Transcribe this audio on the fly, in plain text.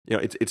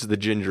it's the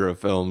ginger of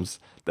films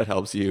that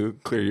helps you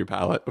clear your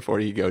palate before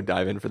you go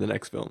dive in for the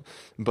next film.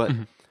 But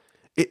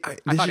I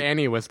thought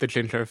Annie was the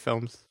ginger of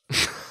films.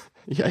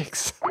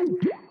 Yikes.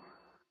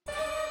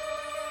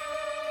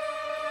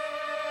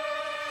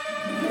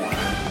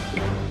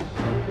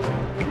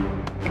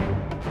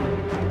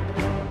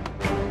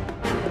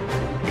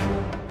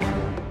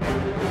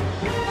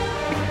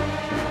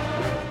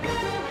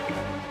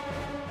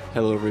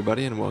 Hello,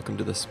 everybody, and welcome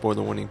to the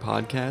Spoiler Warning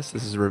Podcast.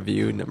 This is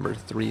review number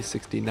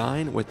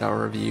 369 with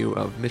our review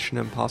of Mission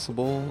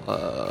Impossible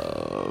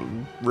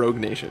Rogue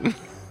Nation.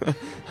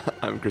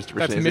 I'm Christopher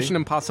That's Schnese. Mission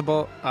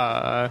Impossible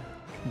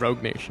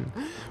Rogue Nation.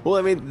 Well,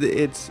 I mean,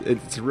 it's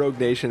Rogue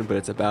Nation, but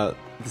it's about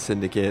the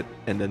Syndicate,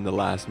 and then the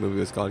last movie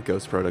was called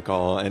Ghost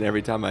Protocol, and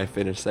every time I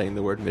finish saying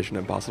the word Mission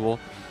Impossible,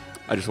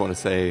 I just want to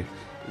say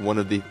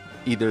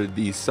either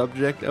the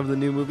subject of the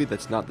new movie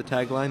that's not the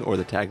tagline, or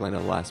the tagline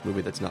of the last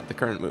movie that's not the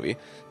current movie.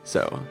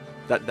 So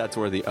that's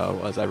where the O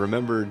was. I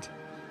remembered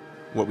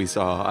what we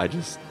saw. I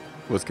just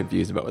was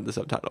confused about what the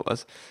subtitle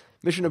was.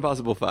 Mission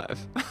Impossible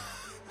 5.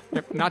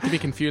 Yep, not to be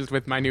confused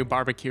with my new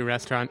barbecue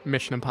restaurant,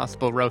 Mission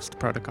Impossible Roast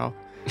Protocol.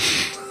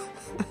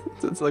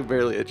 It's like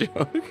barely a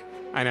joke.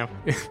 I know.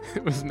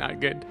 It was not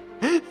good.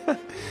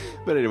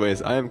 But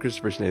anyways, I am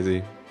Christopher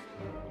Schnese.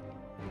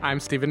 I'm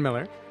Stephen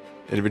Miller.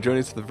 And if you're joining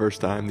us for the first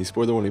time, the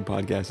Spoiler Warning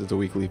Podcast is a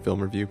weekly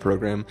film review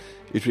program.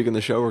 Each week on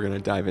the show, we're going to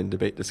dive in,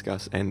 debate,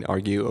 discuss, and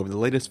argue over the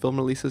latest film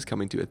releases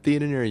coming to a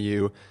theater near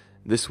you.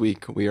 This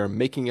week, we are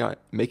making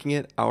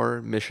it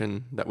our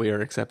mission that we are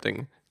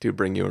accepting to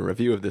bring you a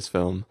review of this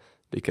film,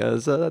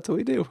 because that's what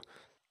we do.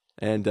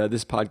 And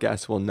this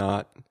podcast will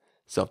not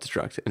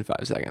self-destruct in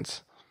 5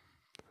 seconds.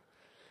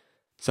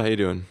 So how you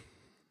doing?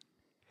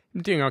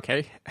 I'm doing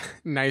okay.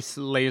 Nice,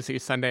 lazy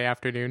Sunday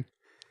afternoon.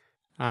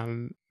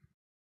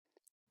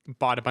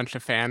 Bought a bunch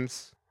of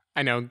fans.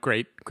 I know,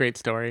 great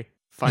story.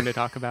 Fun to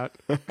talk about.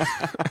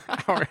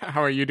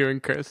 How are you doing,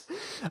 Chris?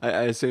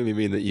 I assume you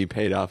mean that you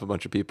paid off a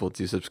bunch of people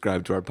to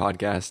subscribe to our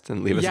podcast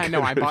and leave us good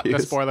I bought the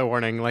reviews. Spoiler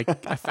Warning, like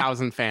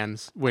 1,000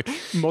 fans, which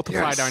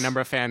multiplied our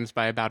number of fans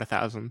by about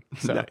 1,000.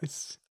 So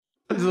Nice.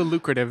 This is a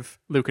lucrative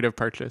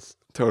purchase.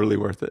 Totally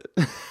worth it.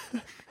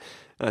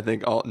 I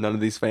think none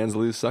of these fans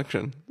lose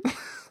suction.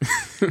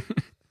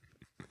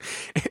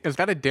 Is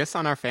that a diss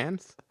on our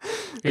fans?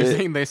 You're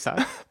saying they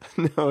suck?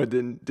 No,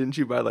 didn't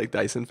you buy like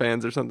Dyson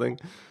fans or something?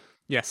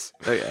 Yes.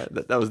 Oh yeah,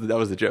 that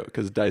was the joke,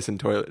 because Dyson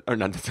toilet, or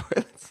not the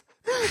toilets.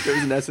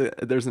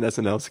 There's an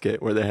SNL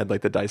skit where they had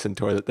like the Dyson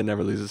toilet that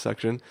never loses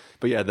suction.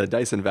 But yeah, the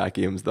Dyson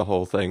vacuums, the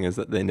whole thing is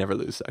that they never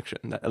lose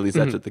suction. At least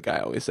that's what the guy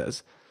always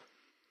says.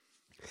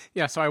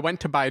 Yeah, so I went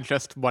to buy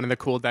just one of the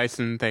cool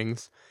Dyson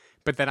things,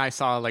 but then I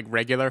saw like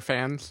regular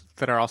fans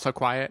that are also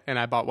quiet, and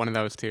I bought one of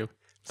those too.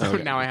 So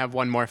Okay. now I have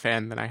one more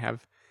fan than I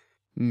have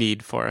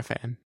need for a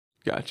fan.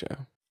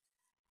 Gotcha.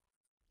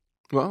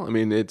 Well, I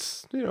mean,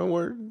 it's,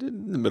 we're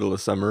in the middle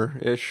of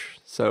summer-ish,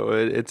 so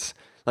it's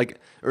like,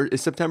 or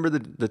is September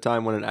the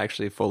time when it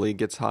actually fully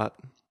gets hot?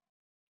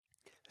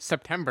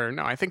 September?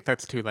 No, I think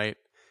that's too late.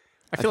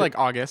 I feel like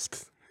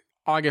August.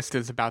 August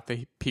is about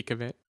the peak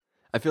of it.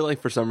 I feel like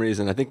for some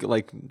reason, I think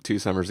like 2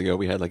 summers ago,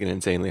 we had like an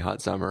insanely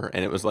hot summer,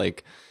 and it was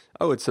like,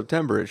 oh, it's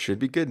September, it should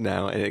be good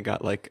now, and it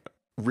got like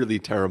really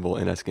terrible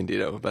in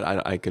Escondido, but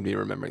I could be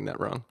remembering that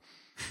wrong.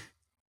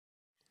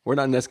 We're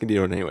not in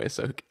Escondido anyway,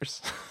 so who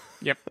cares?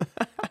 Yep.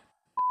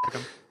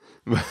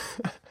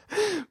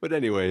 But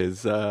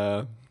anyways,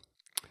 we're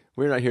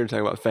not here to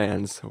talk about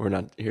fans. We're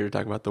not here to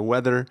talk about the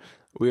weather.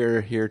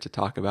 We're here to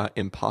talk about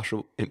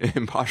impossible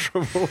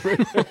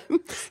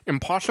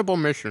Impossible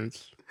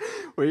missions.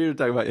 We're here to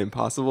talk about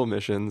impossible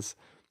missions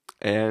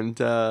and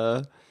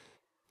Tom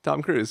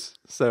Cruise.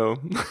 So,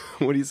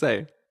 what do you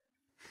say?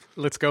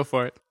 Let's go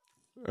for it.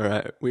 All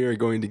right, we are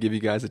going to give you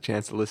guys a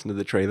chance to listen to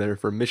the trailer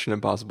for Mission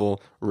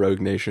Impossible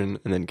Rogue Nation,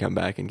 and then come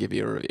back and give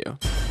you a review.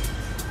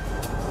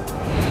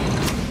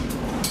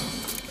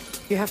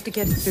 You have to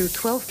get through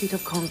 12 feet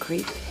of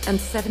concrete and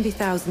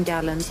 70,000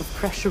 gallons of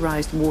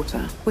pressurized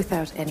water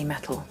without any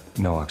metal.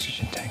 No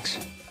oxygen tanks.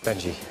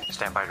 Benji,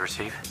 stand by to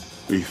receive.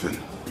 Ethan,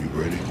 you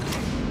ready?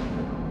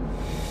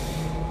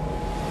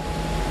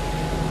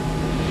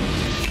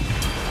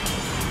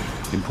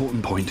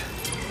 Important point.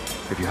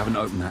 If you haven't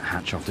opened that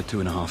hatch after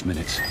 2.5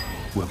 minutes,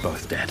 we're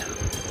both dead.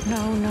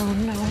 No.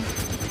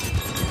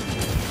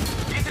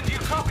 Ethan, do you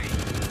copy?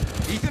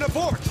 Ethan,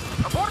 abort!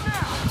 Abort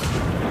now!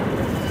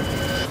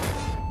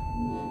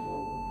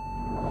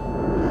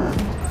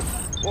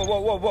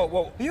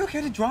 Whoa. Are you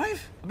okay to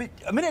drive? I mean,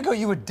 a minute ago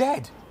you were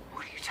dead.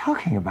 What are you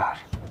talking about?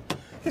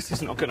 This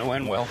is not going to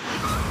end well.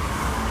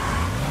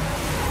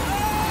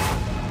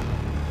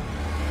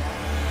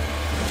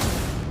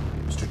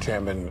 Mr.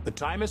 Chairman, the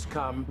time has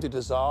come to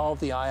dissolve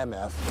the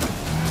IMF.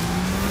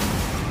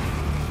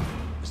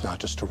 It's not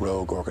just a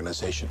rogue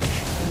organization.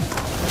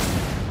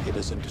 It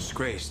is a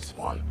disgraced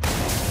one.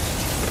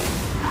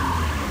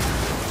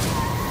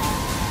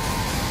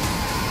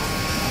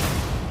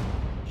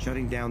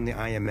 Shutting down the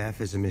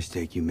IMF is a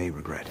mistake you may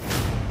regret.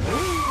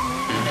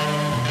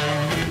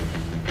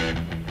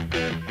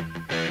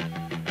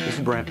 Isn't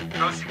to Brent.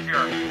 Go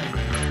secure.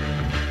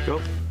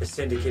 Go. The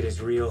Syndicate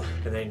is real,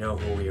 and they know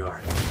who we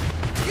are.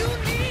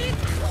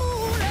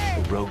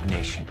 A rogue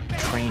nation,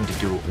 trained to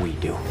do what we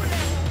do.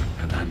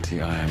 An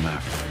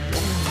anti-IMF.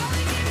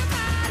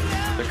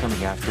 They're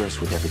coming after us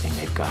with everything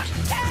they've got.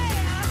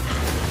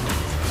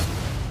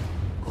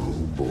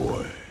 Oh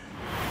boy.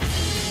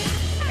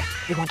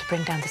 You want to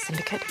bring down the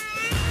Syndicate?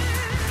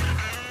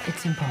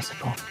 It's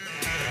impossible.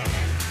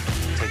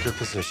 Take your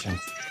position.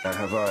 I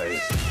have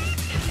eyes.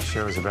 The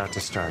show is about to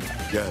start.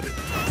 Got it.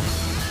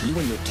 You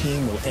and your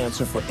team will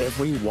answer for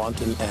every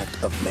wanton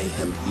act of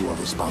mayhem you are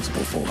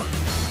responsible for.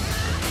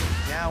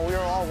 Now we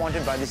are all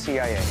wanted by the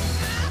CIA.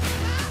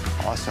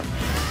 Awesome.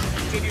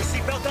 Get your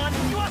seatbelt on.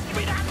 You want to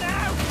be that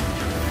now?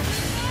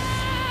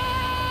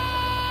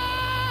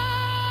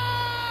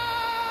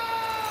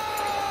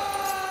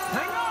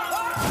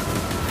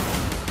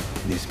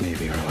 This may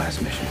be our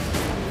last mission.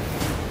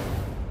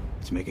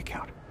 Let's make it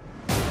count.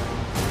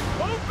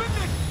 Open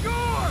the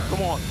door!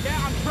 Come on. Yeah,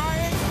 I'm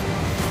trying.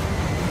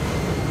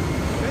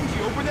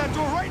 Benji, open that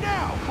door right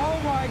now! Oh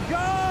my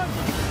God!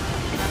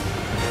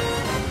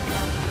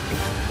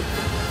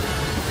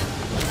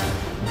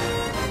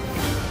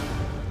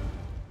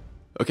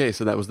 Okay,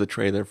 so that was the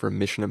trailer for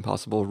Mission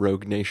Impossible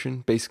Rogue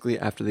Nation. Basically,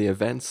 after the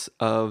events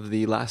of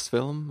the last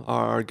film,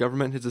 our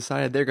government has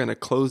decided they're going to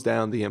close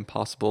down the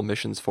Impossible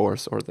Missions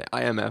Force, or the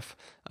IMF,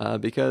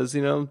 because,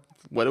 you know,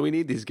 what do we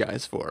need these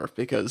guys for?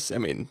 Because, I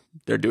mean,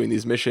 they're doing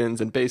these missions,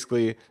 and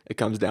basically it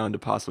comes down to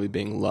possibly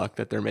being luck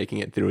that they're making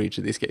it through each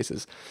of these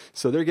cases.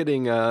 So they're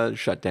getting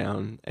shut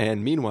down,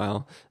 and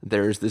meanwhile,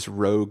 there's this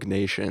rogue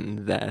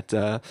nation that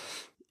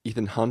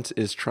Ethan Hunt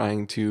is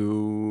trying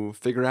to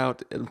figure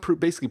out,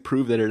 basically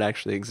prove that it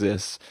actually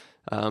exists.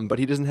 But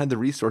he doesn't have the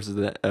resources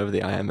of the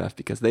IMF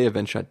because they have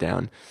been shut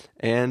down.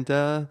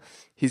 And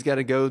he's got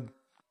to go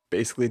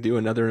basically do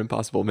another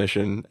impossible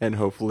mission and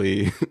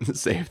hopefully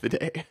save the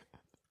day.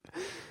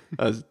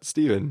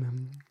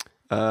 Steven,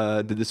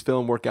 did this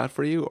film work out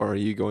for you, or are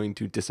you going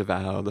to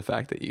disavow the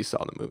fact that you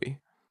saw the movie?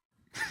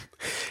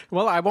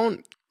 Well, I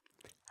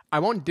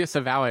won't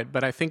disavow it,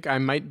 but I think I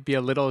might be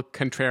a little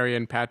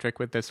contrarian Patrick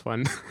with this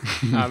one.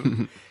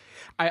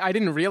 I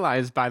didn't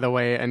realize, by the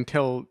way,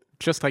 until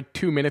just like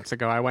 2 minutes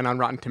ago, I went on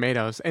Rotten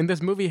Tomatoes, and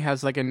this movie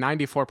has like a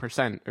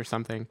 94% or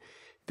something.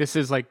 This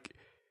is like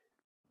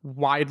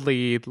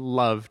widely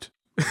loved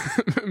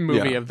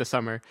movie of the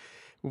summer,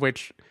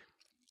 which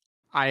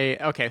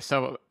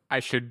so I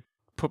should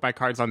put my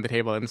cards on the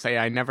table and say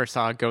I never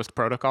saw Ghost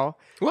Protocol.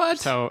 What?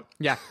 So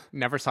yeah,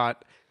 never saw it.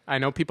 I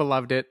know people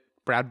loved it,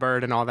 Brad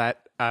Bird and all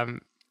that.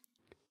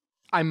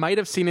 I might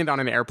have seen it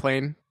on an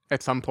airplane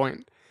at some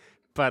point,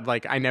 but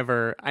like I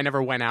never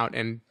went out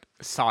and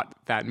sought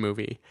that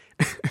movie.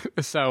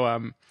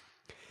 So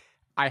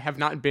I have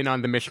not been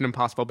on the Mission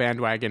Impossible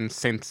bandwagon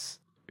since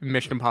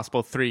Mission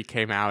Impossible 3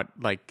 came out,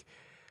 like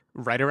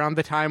right around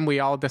the time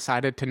we all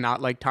decided to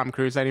not like Tom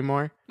Cruise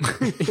anymore.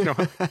 You know,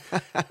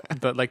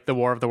 the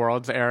War of the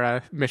Worlds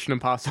era Mission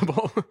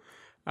Impossible.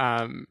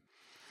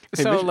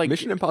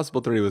 Mission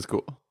Impossible 3 was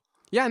cool.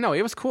 Yeah, no,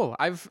 it was cool.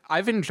 I've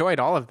enjoyed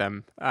all of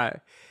them,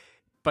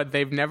 but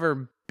they've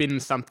never been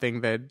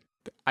something that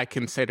I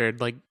considered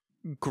like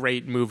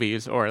great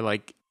movies, or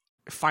like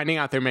finding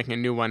out they're making a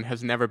new one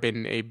has never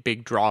been a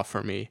big draw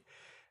for me.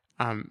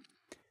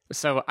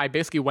 So I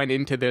basically went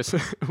into this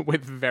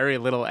with very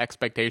little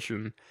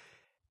expectation,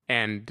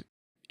 and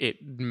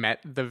it met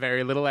the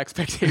very little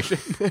expectation.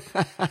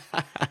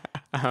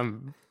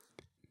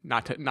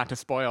 Not to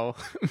spoil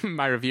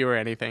my review or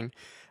anything.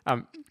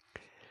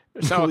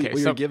 So okay,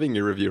 you're giving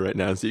your review right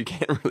now, so you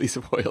can't really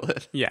spoil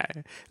it. Yeah.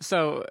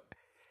 So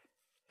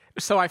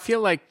I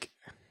feel like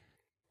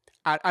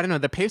I don't know.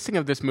 The pacing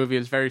of this movie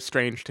is very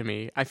strange to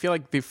me. I feel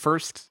like the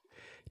first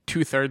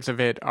 2/3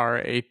 of it are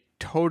a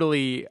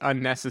totally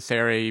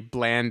unnecessary,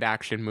 bland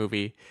action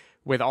movie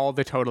with all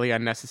the totally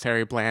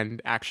unnecessary,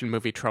 bland action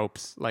movie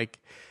tropes. Like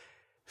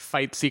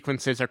fight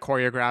sequences are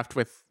choreographed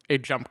with a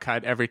jump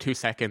cut every 2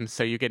 seconds,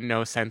 so you get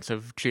no sense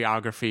of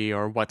geography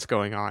or what's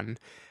going on.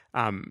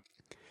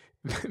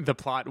 The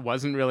plot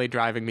wasn't really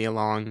driving me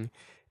along.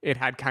 It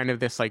had kind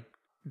of this like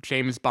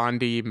James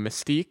Bondy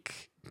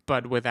mystique,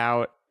 but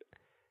without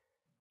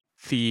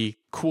the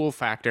cool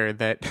factor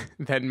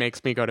that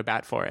makes me go to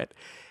bat for it.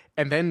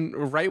 And then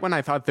right when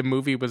I thought the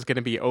movie was going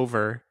to be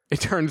over,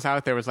 it turns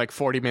out there was like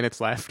 40 minutes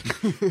left.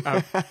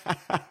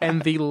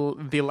 And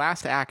the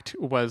last act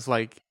was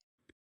like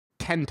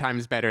 10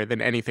 times better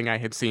than anything I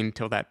had seen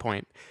till that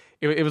point.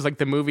 It was like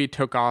the movie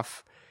took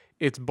off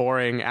its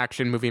boring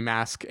action movie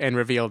mask and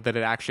revealed that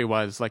it actually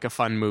was like a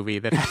fun movie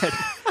that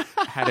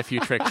had a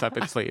few tricks up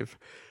its sleeve.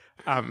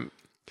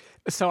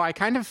 So I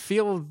kind of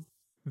feel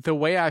the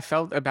way I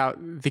felt about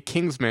The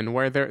Kingsman,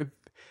 where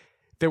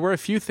there were a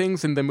few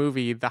things in the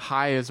movie, the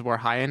highs were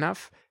high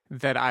enough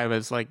that I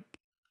was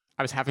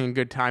having a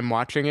good time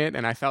watching it,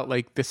 and I felt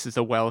like this is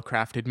a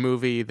well-crafted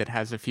movie that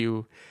has a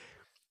few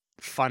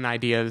fun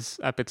ideas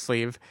up its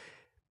sleeve.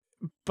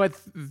 But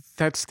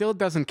that still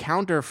doesn't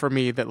counter for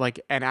me that like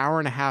an hour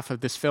and a half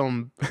of this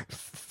film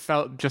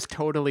felt just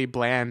totally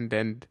bland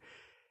and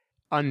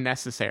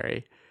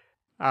unnecessary.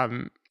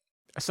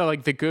 So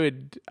like the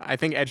good, I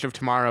think Edge of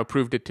Tomorrow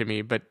proved it to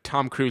me, but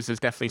Tom Cruise is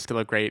definitely still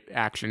a great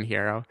action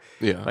hero.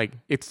 Yeah. Like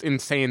it's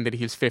insane that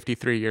he's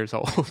 53 years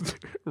old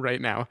right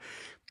now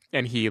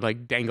and he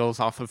like dangles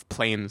off of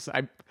planes.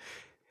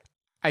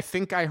 I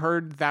think I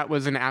heard that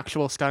was an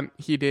actual stunt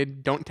he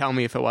did. Don't tell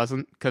me if it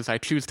wasn't, because I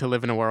choose to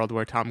live in a world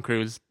where Tom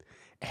Cruise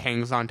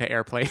hangs onto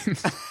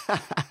airplanes.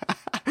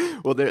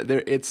 Well,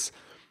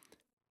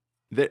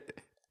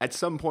 at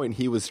some point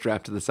he was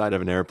strapped to the side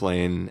of an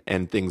airplane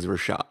and things were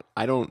shot.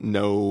 I don't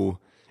know.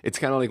 It's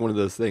kind of like one of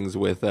those things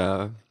with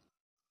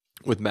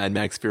Mad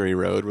Max Fury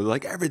Road where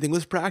like everything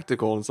was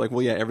practical. And it's like,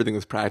 well, yeah, everything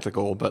was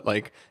practical, but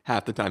like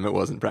half the time it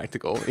wasn't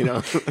practical, you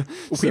know?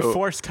 We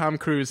forced Tom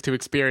Cruise to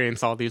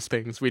experience all these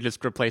things. We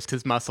just replaced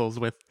his muscles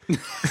with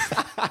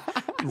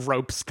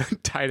ropes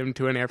that tied him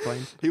to an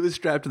airplane. He was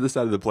strapped to the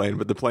side of the plane,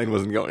 but the plane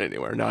wasn't going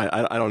anywhere. No,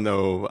 I don't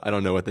know. I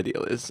don't know what the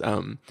deal is.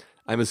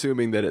 I'm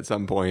assuming that at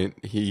some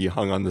point he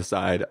hung on the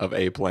side of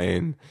a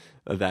plane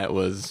that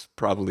was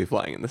probably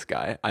flying in the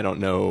sky. I don't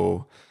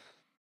know.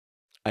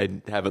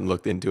 I haven't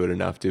looked into it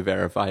enough to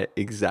verify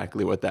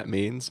exactly what that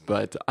means,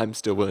 but I'm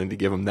still willing to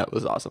give him that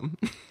was awesome.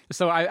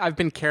 So I've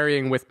been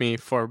carrying with me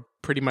for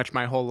pretty much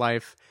my whole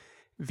life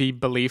the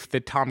belief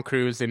that Tom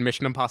Cruise in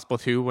Mission Impossible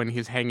 2, when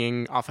he's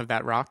hanging off of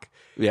that rock,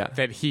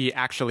 that he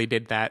actually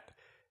did that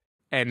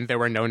and there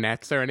were no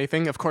nets or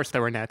anything. Of course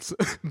there were nets,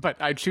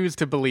 but I choose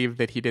to believe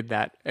that he did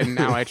that. And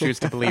now I choose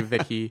to believe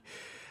that he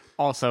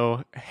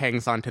also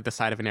hangs onto the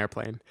side of an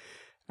airplane.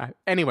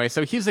 Anyway,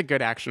 so he's a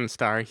good action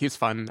star. He's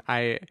fun.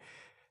 I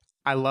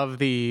love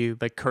the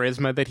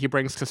charisma that he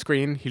brings to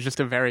screen. He's just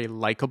a very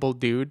likable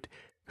dude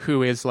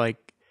who is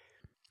like,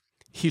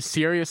 he's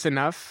serious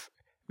enough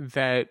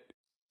that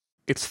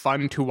it's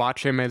fun to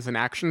watch him as an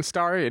action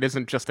star. It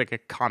isn't just like a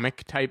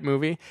comic type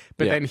movie,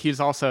 but then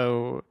he's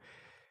also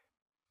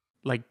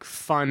like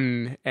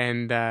fun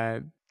and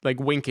like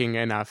winking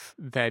enough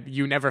that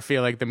you never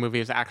feel like the movie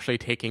is actually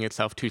taking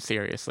itself too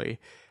seriously.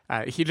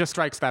 He just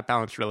strikes that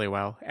balance really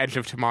well. Edge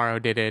of Tomorrow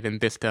did it, and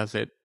this does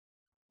it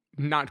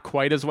not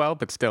quite as well,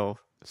 but still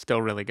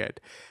really good.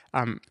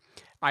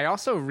 I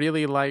also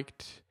really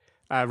liked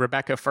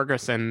Rebecca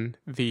Ferguson,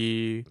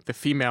 the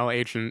female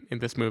agent in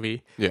this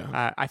movie.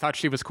 Yeah. I thought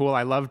she was cool.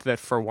 I loved that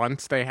for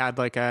once they had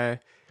like an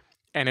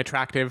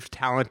attractive,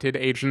 talented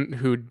agent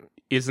who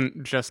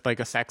isn't just like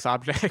a sex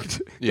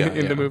object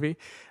in the movie.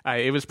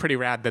 It was pretty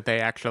rad that they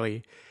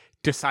actually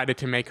decided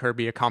to make her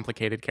be a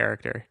complicated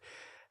character.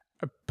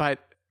 But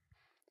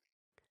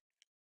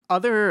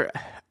other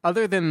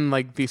than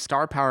like the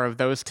star power of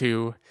those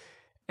two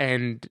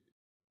and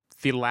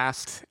the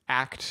last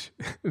act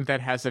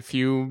that has a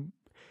few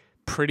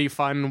pretty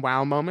fun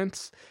wow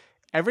moments,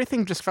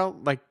 everything just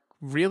felt like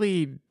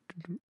really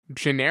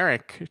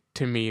generic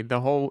to me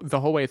the whole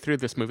way through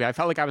this movie. I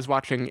felt like I was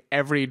watching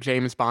every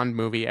James Bond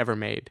movie ever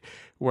made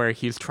where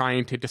he's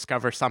trying to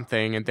discover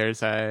something and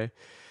there's a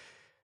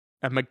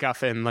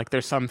MacGuffin, like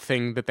there's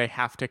something that they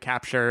have to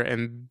capture,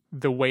 and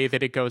the way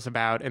that it goes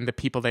about and the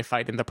people they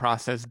fight in the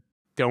process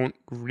don't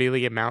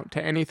really amount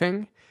to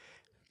anything.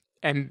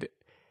 And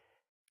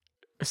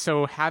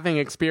so having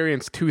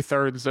experienced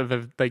 2/3 of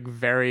a like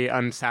very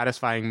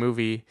unsatisfying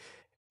movie,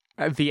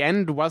 the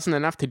end wasn't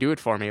enough to do it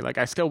for me. Like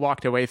I still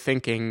walked away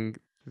thinking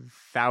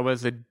that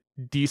was a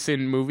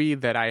decent movie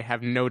that I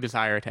have no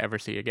desire to ever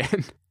see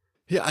again.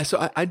 Yeah,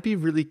 so I'd be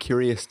really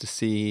curious to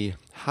see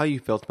how you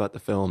felt about the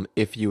film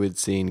if you had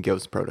seen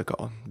Ghost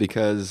Protocol,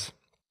 because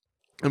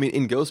I mean,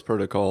 in Ghost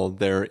Protocol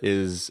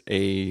there's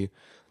a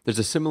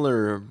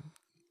similar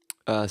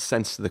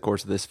sense to the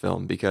course of this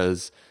film,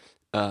 because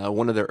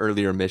one of the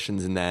earlier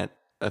missions in that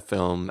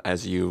film,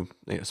 as you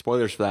know,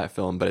 spoilers for that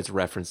film, but it's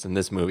referenced in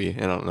this movie,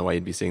 and I don't know why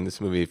you'd be seeing this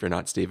movie if you're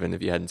not Steven,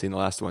 if you hadn't seen the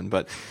last one,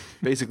 but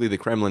basically the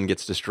Kremlin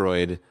gets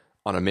destroyed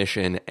on a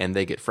mission and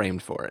they get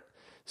framed for it.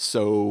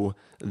 So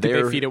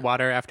they feed it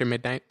water after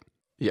midnight?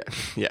 Yeah,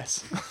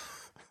 yes.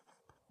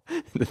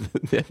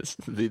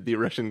 the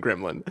Russian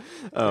Kremlin.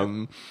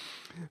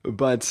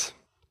 But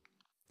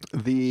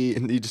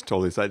you just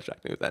totally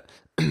sidetracked me with that.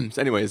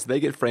 So anyways, they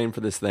get framed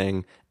for this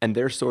thing and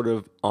they're sort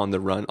of on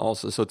the run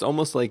also. So it's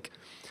almost like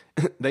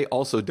they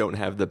also don't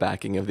have the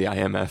backing of the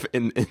IMF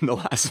in the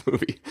last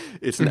movie.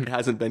 It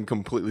hasn't been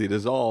completely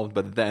dissolved,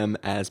 but them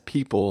as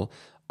people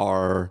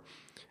are...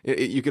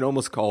 You can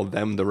almost call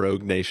them the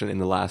rogue nation in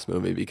the last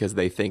movie because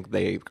they think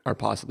they are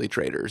possibly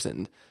traitors,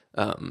 and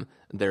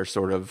they're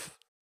sort of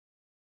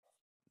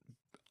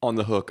on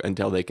the hook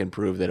until they can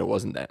prove that it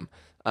wasn't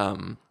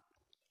them.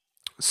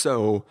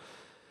 So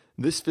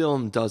this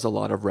film does a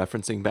lot of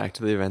referencing back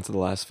to the events of the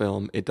last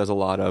film. It does a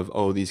lot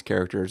of, these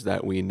characters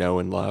that we know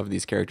and love,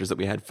 these characters that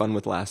we had fun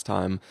with last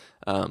time.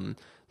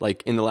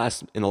 Like in the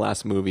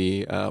last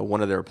movie,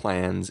 one of their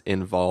plans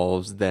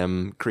involves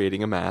them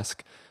creating a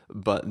mask,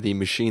 but the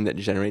machine that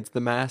generates the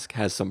mask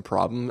has some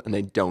problem and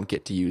they don't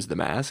get to use the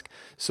mask.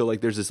 So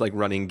like there's this like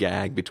running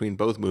gag between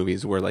both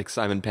movies where like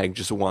Simon Pegg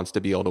just wants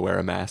to be able to wear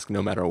a mask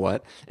no matter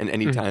what, and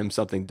anytime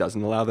something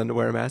doesn't allow them to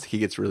wear a mask, he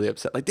gets really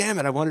upset, like, damn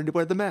it, I wanted to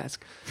wear the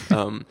mask.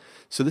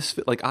 So this,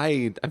 like,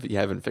 if you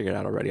haven't figured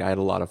out already, I had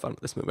a lot of fun with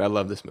this movie. I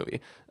love this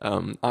movie.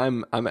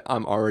 I'm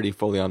already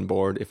fully on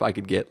board. If I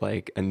could get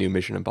like a new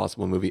Mission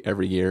Impossible movie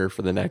every year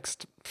for the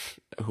next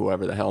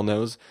whoever the hell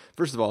knows.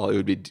 First of all, it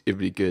would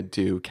be good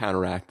to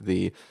counteract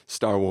the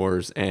Star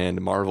Wars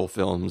and Marvel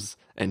films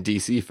and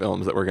DC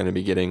films that we're going to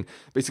be getting.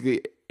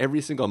 Basically,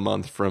 every single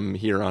month from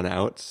here on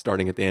out,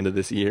 starting at the end of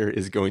this year,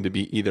 is going to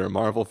be either a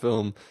Marvel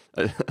film,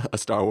 a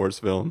Star Wars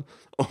film,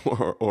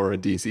 or a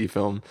DC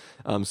film.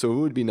 So it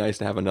would be nice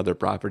to have another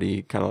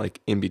property kind of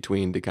like in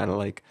between to kind of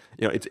like,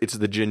 you know, it's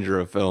the ginger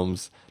of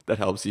films that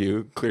helps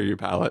you clear your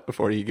palate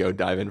before you go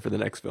dive in for the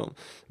next film.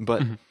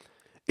 But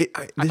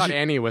I thought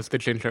Annie was the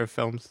ginger of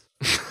films.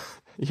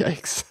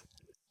 Yikes.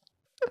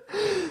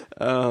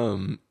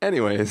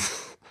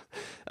 Anyways.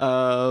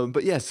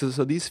 But yeah,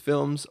 so these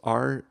films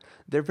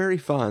they're very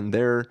fun.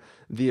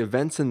 The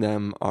events in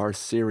them are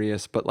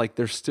serious, but like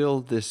there's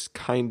still this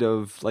kind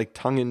of like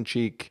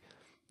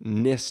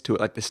tongue-in-cheek-ness to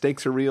it. Like the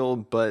stakes are real,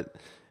 but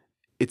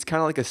it's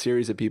kind of like a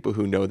series of people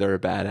who know they're a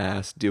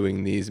badass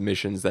doing these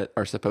missions that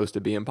are supposed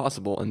to be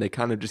impossible, and they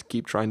kind of just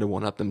keep trying to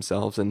one-up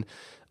themselves. And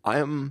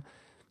I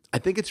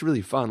think it's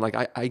really fun. Like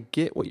I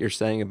get what you're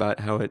saying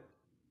about how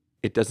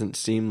it doesn't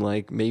seem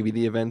like maybe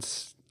the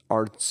events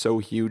are so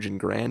huge and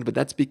grand, but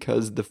that's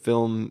because the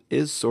film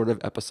is sort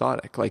of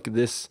episodic. Like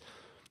this,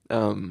 I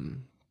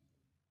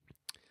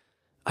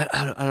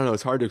don't know.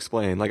 It's hard to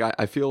explain. Like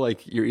I feel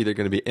like you're either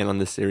going to be in on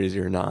this series or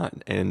you're not,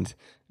 and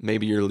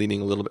maybe you're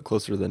leaning a little bit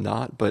closer than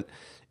not. But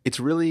it's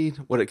really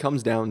what it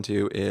comes down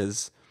to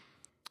is,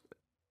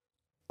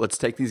 let's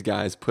take these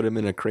guys, put them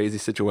in a crazy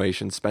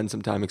situation, spend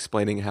some time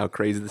explaining how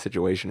crazy the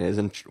situation is,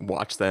 and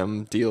watch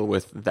them deal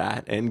with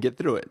that and get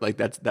through it. Like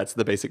that's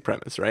the basic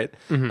premise, right?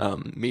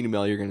 Mm-hmm.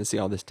 Meanwhile, you're going to see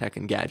all this tech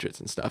and gadgets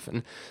and stuff.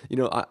 And you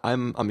know,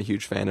 I'm a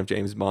huge fan of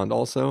James Bond.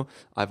 Also,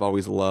 I've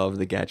always loved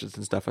the gadgets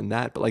and stuff and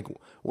that. But like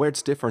where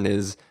it's different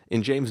is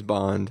in James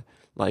Bond,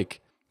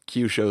 like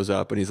Q shows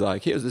up and he's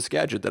like, here's this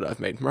gadget that I've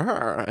made,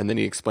 and then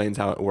he explains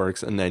how it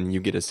works, and then you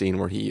get a scene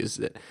where he uses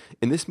it.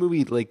 In this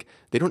movie, like,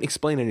 they don't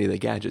explain any of the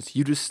gadgets,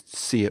 you just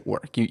see it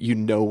work. You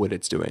know what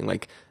it's doing.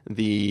 Like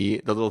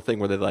the little thing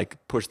where they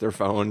like push their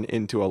phone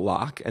into a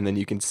lock and then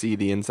you can see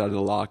the inside of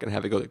the lock and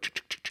have it go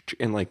like,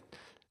 and like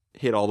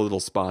hit all the little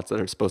spots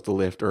that are supposed to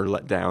lift or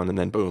let down, and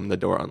then boom, the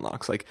door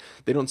unlocks. Like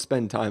they don't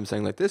spend time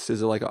saying like, this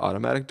is like an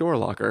automatic door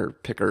locker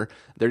picker.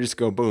 They just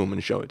go boom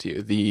and show it to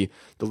you. The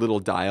little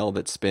dial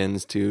that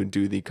spins to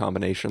do the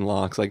combination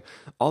locks, like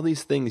all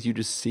these things you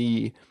just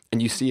see,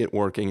 and you see it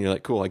working. You're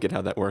like, cool, I get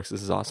how that works.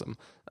 This is awesome.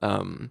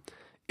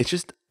 It's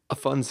just a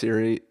fun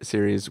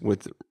series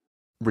with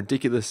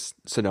ridiculous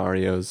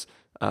scenarios.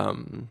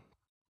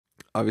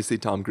 Obviously,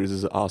 Tom Cruise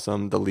is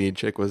awesome. The lead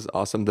chick was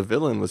awesome. The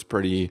villain was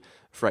pretty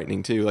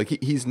frightening too. Like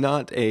he's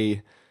not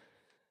a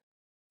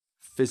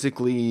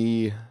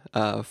physically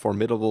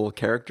formidable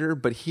character,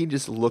 but he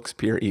just looks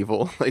pure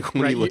evil. Like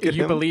when you look at him,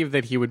 you believe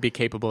that he would be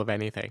capable of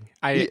anything.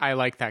 I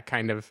like that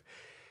kind of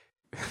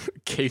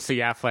Casey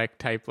Affleck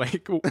type,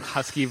 like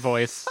husky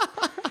voice,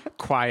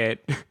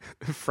 quiet,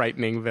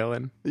 frightening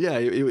villain. Yeah,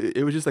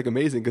 it was just like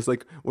amazing because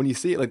like when you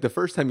see it, like the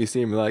first time you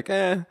see him, you're like,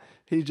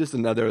 he's just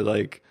another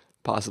like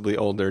possibly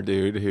older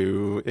dude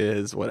who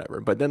is whatever.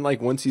 But then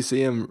like once you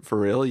see him for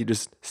real, you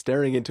just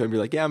staring into him,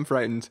 you're like, yeah, I'm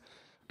frightened.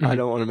 Mm-hmm. I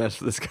don't want to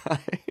mess with this guy.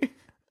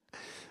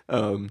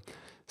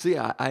 So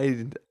yeah,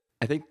 I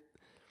think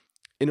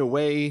in a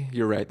way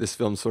you're right. This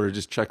film sort of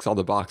just checks all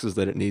the boxes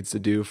that it needs to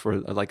do for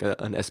like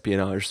an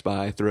espionage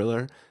spy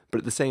thriller. But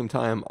at the same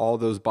time, all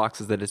those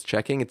boxes that it's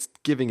checking, it's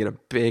giving it a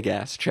big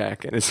ass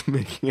check, and it's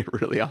making it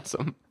really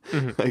awesome.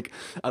 Mm-hmm. Like,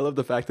 I love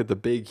the fact that the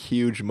big,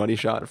 huge money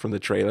shot from the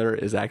trailer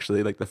is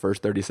actually like the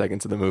first 30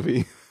 seconds of the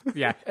movie.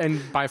 Yeah,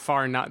 and by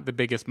far not the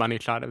biggest money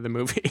shot of the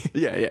movie.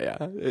 Yeah.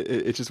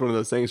 It's just one of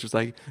those things. Just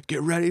like,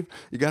 get ready.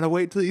 You gotta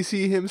wait till you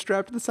see him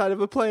strapped to the side of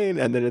a plane,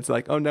 and then it's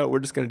like, oh no, we're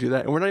just gonna do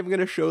that, and we're not even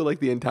gonna show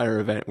like the entire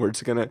event. We're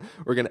gonna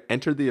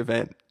enter the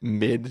event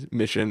mid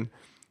mission.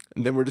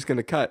 And then we're just going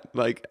to cut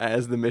like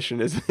as the mission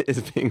is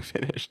being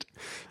finished.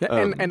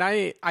 Yeah, and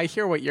I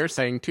hear what you're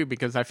saying too,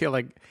 because I feel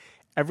like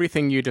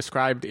everything you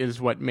described is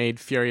what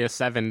made Furious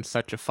 7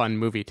 such a fun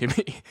movie to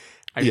me.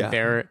 I mean,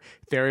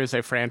 there is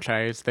a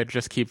franchise that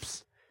just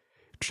keeps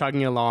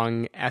chugging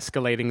along,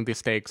 escalating the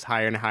stakes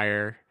higher and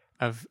higher,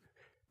 of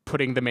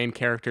putting the main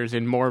characters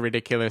in more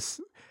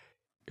ridiculous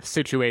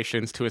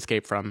situations to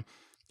escape from.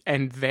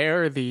 And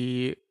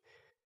there's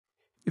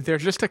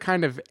just a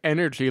kind of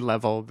energy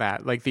level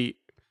that like the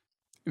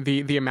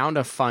amount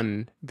of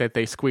fun that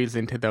they squeeze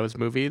into those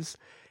movies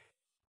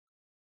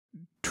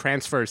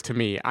transfers to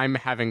me. I'm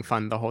having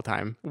fun the whole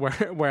time.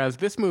 Whereas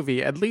this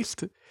movie, at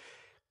least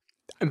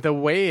the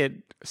way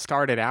it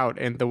started out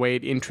and the way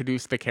it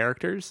introduced the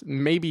characters,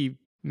 maybe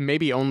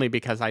only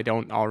because I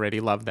don't already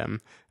love them,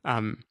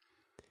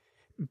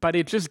 but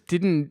it just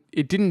didn't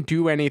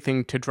do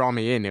anything to draw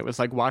me in. It was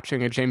like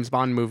watching a James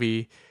Bond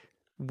movie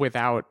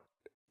without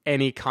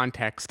any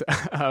context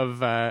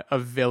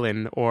of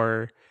villain,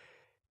 or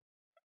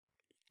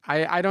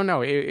I don't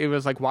know. It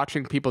was like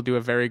watching people do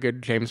a very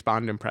good James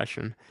Bond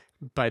impression,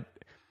 but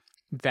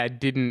that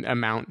didn't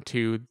amount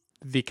to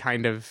the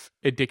kind of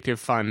addictive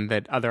fun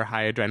that other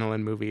high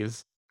adrenaline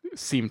movies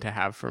seem to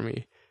have for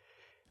me.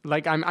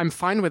 Like I'm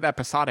fine with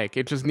episodic.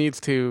 It just needs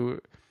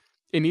to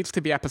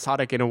be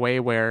episodic in a way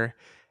where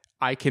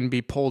I can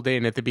be pulled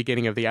in at the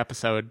beginning of the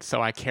episode,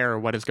 so I care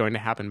what is going to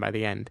happen by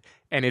the end.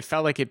 And it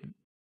felt like it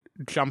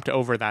jumped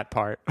over that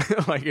part.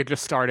 Like it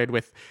just started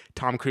with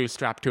Tom Cruise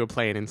strapped to a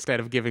plane instead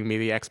of giving me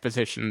the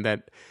exposition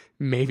that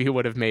maybe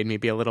would have made me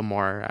be a little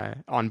more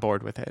on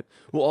board with it.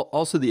 Well,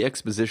 also the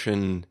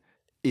exposition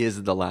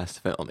is the last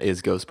film,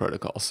 is Ghost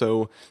Protocol.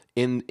 So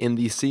in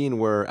the scene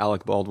where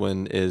Alec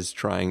Baldwin is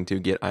trying to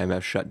get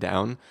IMF shut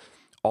down,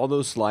 all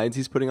those slides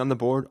he's putting on the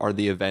board are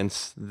the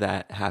events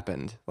that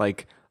happened.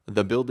 Like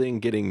the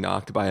building getting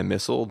knocked by a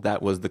missile,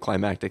 that was the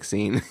climactic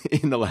scene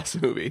in the last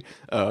movie.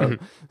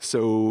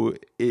 So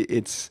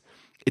it's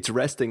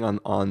resting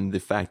on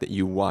the fact that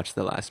you watched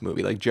the last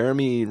movie. Like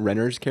Jeremy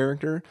Renner's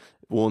character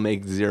will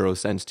make zero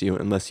sense to you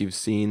unless you've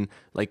seen,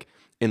 like,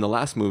 in the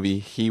last movie,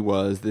 he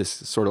was this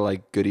sort of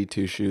like goody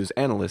two-shoes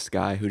analyst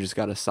guy who just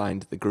got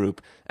assigned to the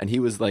group. And he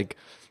was like,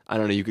 I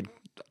don't know,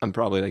 I'm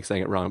probably like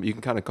saying it wrong, but you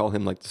can kind of call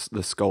him like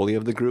the Scully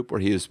of the group, where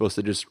he was supposed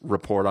to just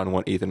report on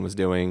what Ethan was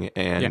doing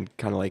and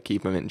kind of like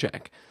keep him in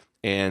check.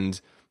 And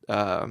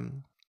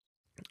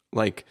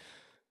like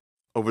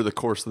over the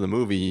course of the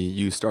movie,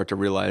 you start to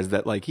realize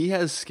that like he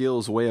has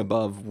skills way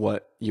above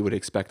what you would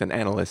expect an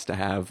analyst to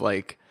have.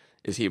 Like,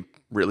 is he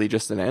really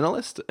just an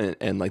analyst?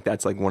 And like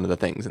that's like one of the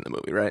things in the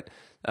movie, right?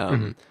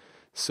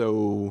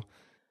 So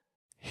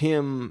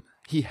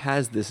he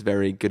has this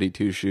very goody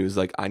two-shoes,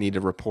 like, I need to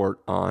report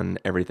on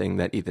everything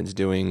that Ethan's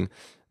doing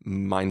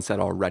mindset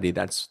already.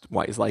 That's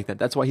why he's like that.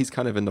 That's why he's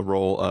kind of in the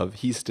role of,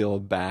 he's still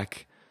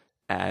back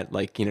at,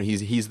 like, you know, he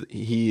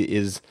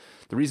is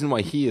the reason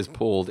why he is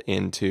pulled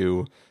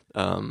into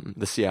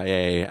the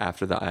CIA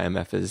after the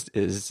IMF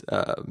is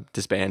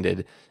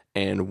disbanded,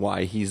 and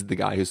why he's the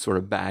guy who's sort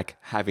of back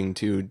having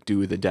to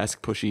do the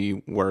desk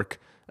pushy work,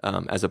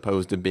 as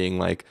opposed to being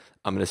like,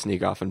 I'm going to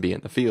sneak off and be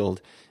in the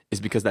field, is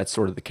because that's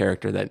sort of the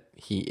character that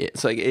he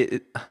is. Like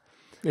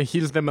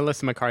he's the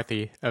Melissa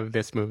McCarthy of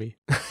this movie,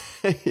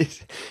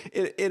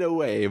 in a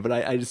way. But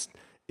I just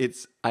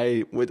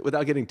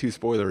without getting too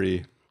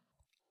spoilery,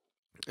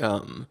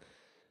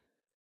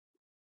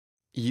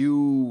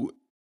 you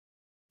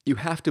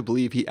have to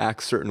believe he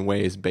acts certain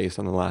ways based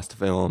on the last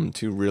film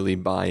to really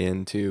buy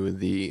into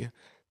the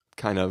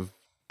kind of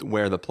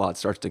where the plot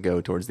starts to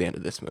go towards the end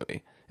of this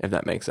movie, if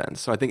that makes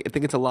sense. So I think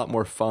it's a lot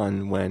more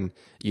fun when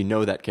you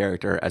know that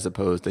character, as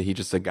opposed to he's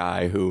just a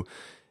guy who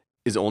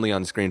is only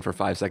on screen for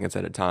 5 seconds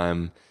at a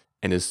time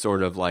and is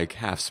sort of like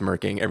half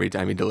smirking every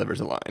time he delivers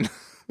a line.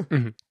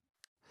 Mm-hmm.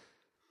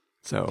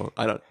 So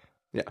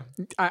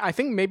I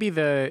think maybe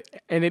it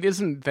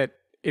isn't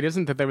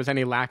that there was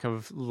any lack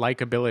of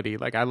likability.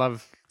 Like, I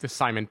love the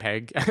Simon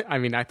Pegg. I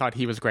mean, I thought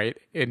he was great.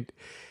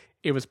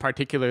 It was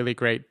particularly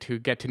great to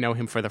get to know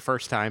him for the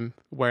first time,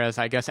 whereas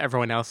I guess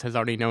everyone else has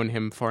already known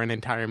him for an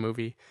entire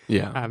movie.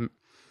 Yeah.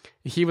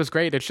 He was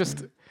great. It's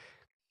just,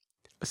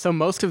 so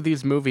most of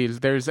these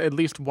movies, there's at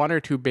least one or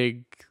two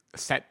big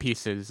set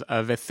pieces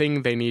of a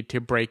thing they need to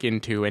break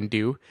into and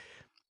do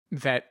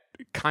that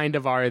kind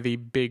of are the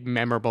big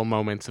memorable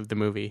moments of the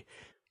movie.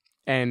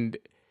 And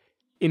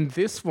in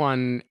this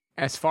one,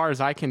 as far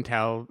as I can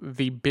tell,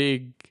 the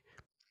big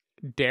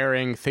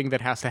daring thing that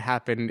has to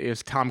happen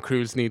is Tom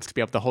Cruise needs to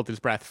be able to hold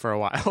his breath for a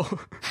while.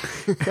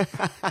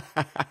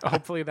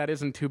 Hopefully that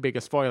isn't too big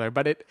a spoiler,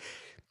 but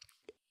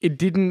it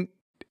didn't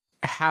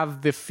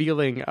have the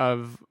feeling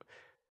of,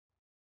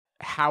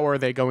 how are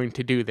they going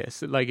to do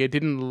this? Like, it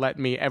didn't let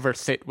me ever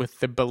sit with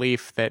the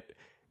belief that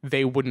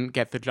they wouldn't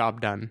get the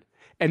job done.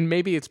 And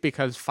maybe it's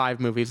because 5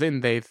 movies in,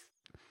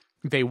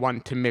 they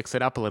want to mix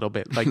it up a little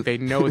bit. Like, they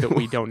know that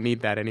we don't need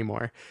that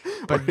anymore.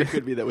 But or it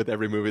could be that with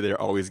every movie, they're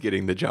always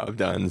getting the job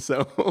done.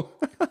 So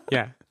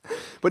yeah.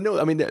 But no,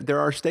 I mean, there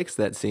are stakes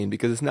to that scene,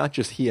 because it's not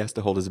just he has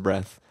to hold his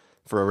breath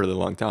for a really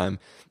long time.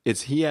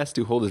 It's he has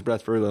to hold his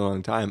breath for a really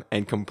long time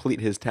and complete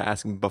his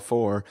task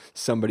before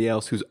somebody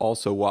else who's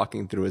also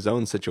walking through his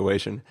own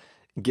situation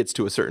gets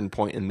to a certain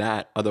point in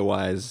that.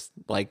 Otherwise,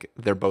 like,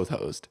 they're both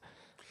hosed.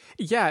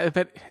 Yeah,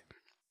 but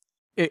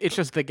it's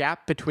just the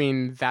gap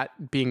between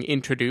that being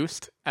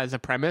introduced as a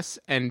premise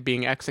and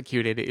being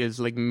executed is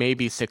like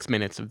maybe 6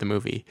 minutes of the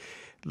movie.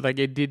 Like,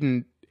 it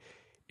didn't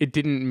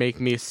make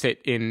me sit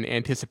in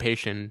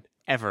anticipation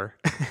ever,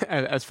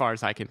 as far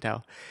as I can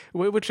tell,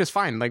 which is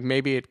fine. Like,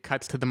 maybe it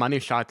cuts to the money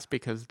shots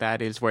because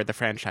that is where the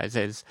franchise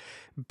is.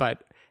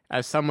 But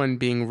as someone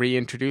being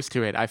reintroduced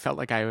to it, I felt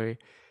like I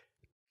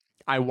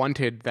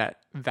wanted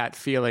that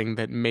feeling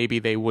that maybe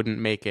they wouldn't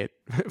make it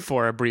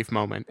for a brief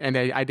moment. And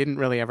I didn't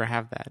really ever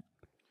have that.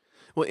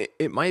 Well,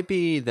 it might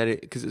be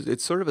that because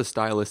it's sort of a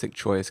stylistic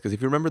choice. Because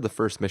if you remember the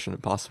first Mission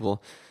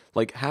Impossible,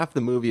 like half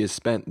the movie is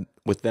spent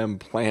with them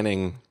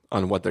planning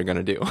on what they're going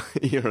to do.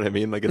 You know what I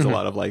mean? Like it's a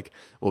lot of like,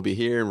 we'll be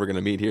here and we're going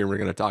to meet here and we're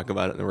going to talk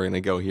about it and then we're going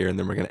to go here and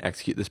then we're going to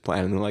execute this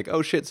plan. And they're like,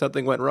 oh shit,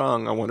 something went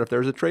wrong. I wonder if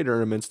there's a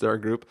traitor amidst our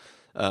group.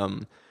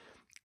 And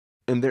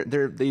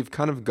they've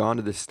kind of gone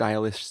to this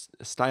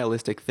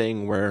stylistic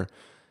thing where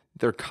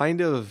they're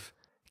kind of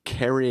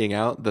carrying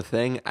out the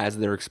thing as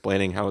they're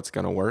explaining how it's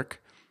going to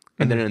work.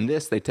 And then in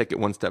this, they take it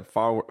one step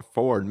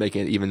forward,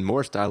 making it even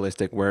more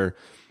stylistic, where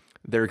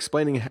they're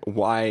explaining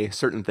why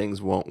certain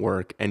things won't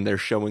work, and they're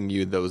showing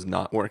you those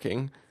not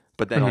working.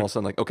 But then all of a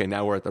sudden, like, okay,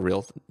 now we're at the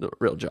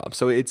real job.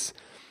 So it's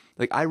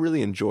like I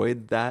really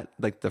enjoyed that,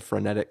 like the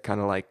frenetic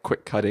kind of like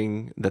quick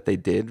cutting that they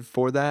did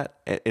for that,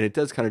 and it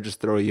does kind of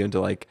just throw you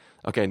into like,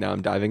 okay, now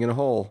I'm diving in a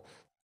hole.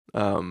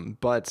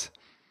 But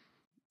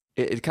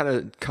it kind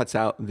of cuts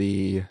out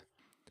the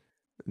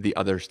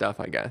other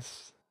stuff, I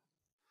guess.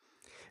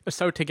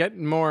 So to get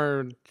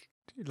more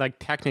like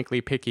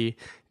technically picky,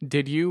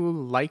 did you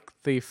like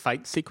the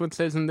fight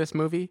sequences in this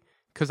movie?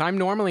 Because I'm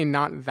normally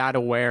not that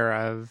aware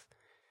of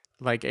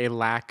like a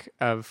lack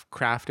of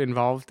craft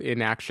involved in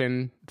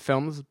action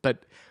films,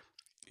 but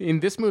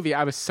in this movie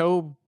I was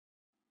so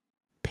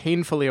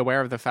painfully aware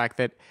of the fact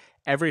that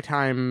every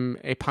time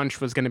a punch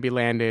was going to be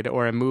landed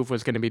or a move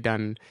was going to be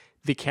done,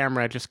 the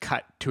camera just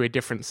cut to a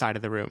different side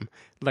of the room.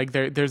 Like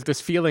there's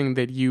this feeling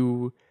that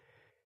you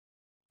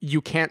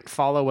can't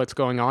follow what's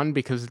going on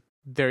because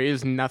there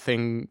is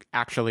nothing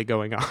actually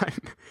going on.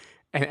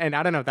 and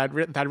I don't know,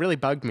 that really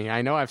bugged me.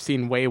 I know I've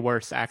seen way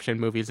worse action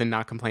movies and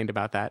not complained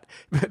about that.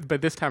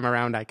 But this time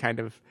around, I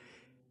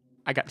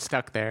got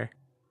stuck there.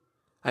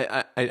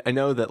 I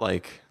know that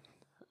like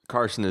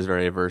Carson is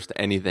very averse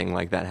to anything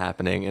like that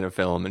happening in a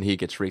film, and he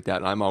gets freaked out.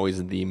 And I'm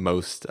always the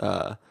most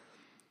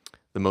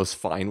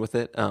fine with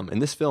it. In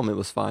this film, it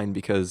was fine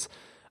because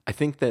I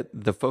think that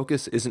the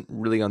focus isn't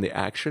really on the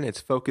action.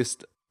 It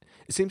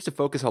seems to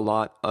focus a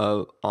lot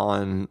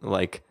on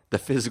like the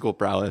physical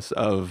prowess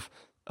of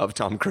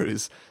Tom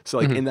Cruise. So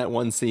like in that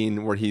one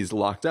scene where he's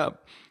locked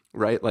up,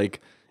 right? Like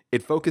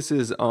it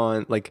focuses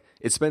on like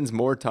it spends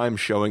more time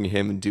showing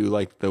him do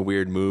like the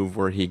weird move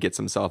where he gets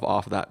himself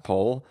off that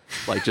pole,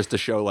 like just to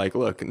show like,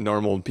 look,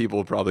 normal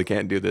people probably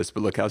can't do this,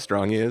 but look how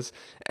strong he is.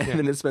 And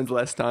then it spends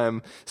less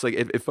time. So like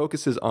it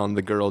focuses on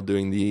the girl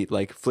doing the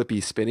like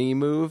flippy spinny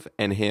move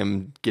and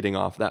him getting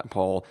off that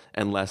pole,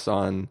 and less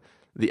on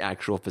the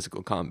actual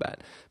physical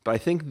combat. But I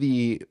think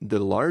the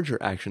larger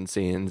action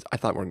scenes, I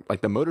thought were like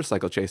the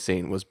motorcycle chase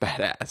scene was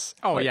badass.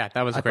 Oh like, yeah,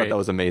 that was I great. thought that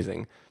was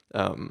amazing.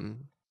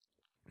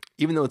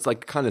 Even though it's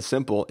like kind of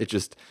simple, it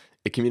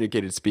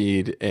communicated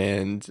speed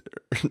and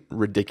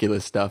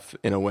ridiculous stuff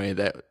in a way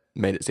that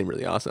made it seem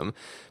really awesome.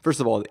 First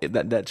of all,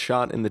 that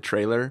shot in the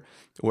trailer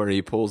where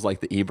he pulls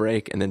like the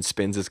e-brake and then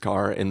spins his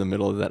car in the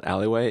middle of that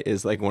alleyway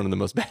is like one of the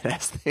most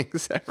badass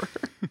things ever.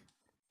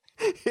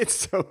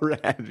 It's so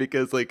rad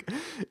because like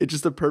it's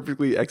just a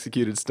perfectly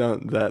executed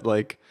stunt that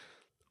like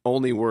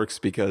only works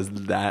because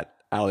that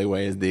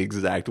alleyway is the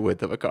exact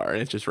width of a car,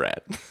 and it's just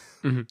rad.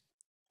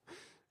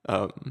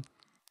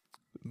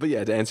 But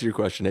yeah, to answer your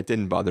question, it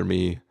didn't bother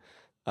me.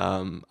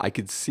 I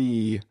could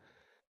see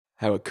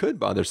how it could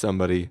bother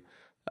somebody,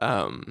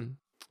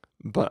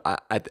 but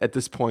at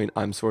this point,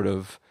 I'm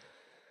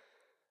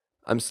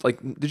like,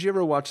 did you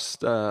ever watch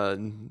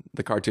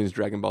the cartoons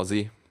Dragon Ball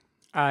Z?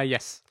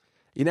 Yes.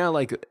 You know,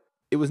 like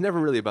it was never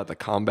really about the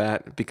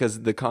combat,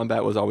 because the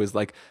combat was always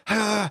like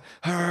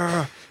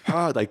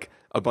like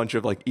a bunch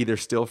of like either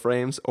still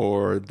frames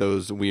or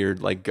those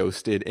weird like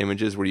ghosted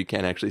images where you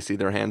can't actually see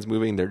their hands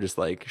moving. They're just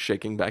like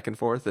shaking back and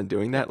forth and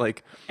doing that.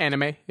 Like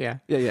anime, yeah.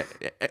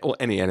 Well,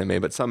 any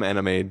anime, but some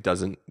anime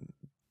doesn't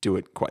do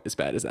it quite as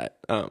bad as that.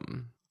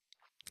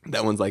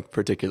 That one's like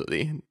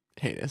particularly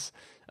heinous.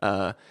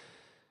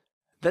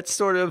 That's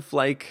sort of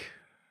like,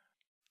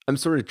 I'm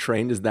sort of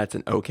trained as that's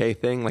an okay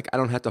thing. Like I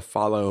don't have to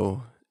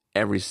follow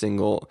every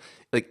single,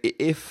 like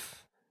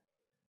if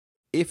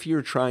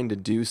you're trying to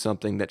do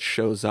something that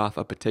shows off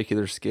a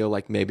particular skill,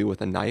 like maybe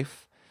with a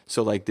knife.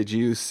 So like, did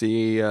you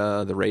see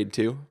the Raid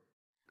 2?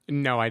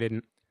 No, I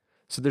didn't.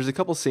 So there's a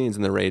couple scenes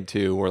in the Raid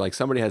 2 where like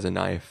somebody has a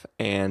knife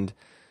and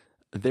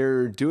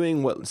they're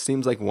doing what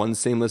seems like one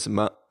seamless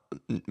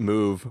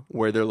move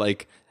where they're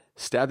like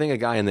stabbing a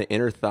guy in the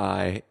inner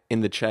thigh,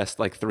 in the chest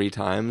like 3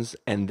 times,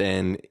 and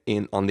then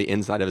on the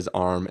inside of his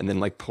arm, and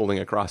then like pulling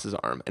across his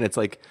arm. And it's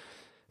like,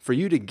 for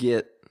you to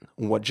get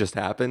what just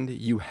happened,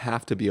 you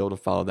have to be able to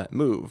follow that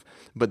move.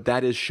 But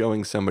that is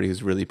showing somebody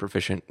who's really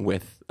proficient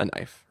with a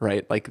knife,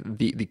 right? Like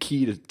the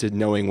key to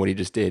knowing what he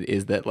just did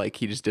is that like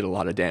he just did a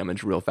lot of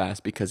damage real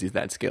fast because he's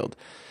that skilled.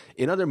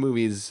 In other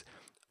movies,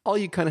 all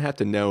you kind of have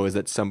to know is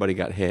that somebody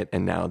got hit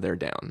and now they're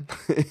down.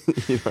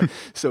 You know?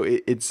 So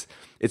it's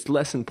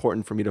less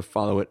important for me to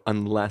follow it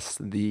unless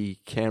the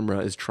camera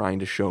is trying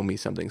to show me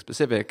something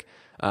specific.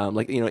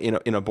 Like, you know,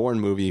 in a Bourne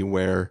movie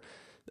where,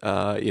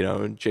 you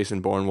know,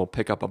 Jason Bourne will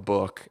pick up a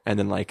book and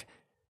then like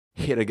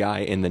hit a guy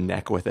in the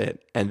neck with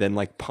it and then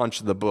like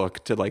punch the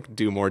book to like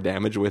do more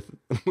damage with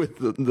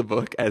the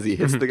book as he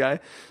hits the guy.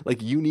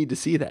 Like, you need to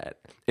see that.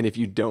 And if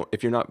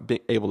you're not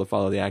able to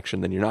follow the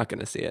action, then you're not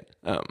going to see it.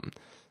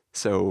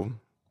 So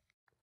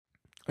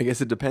I guess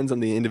it depends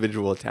on the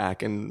individual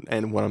attack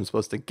and what I'm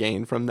supposed to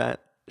gain from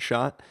that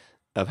shot,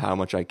 of how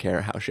much I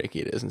care how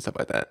shaky it is and stuff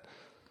like that.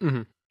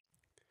 Mm-hmm.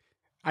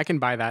 I can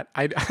buy that.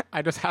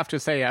 I just have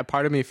to say, a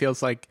part of me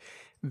feels like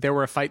there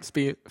were fight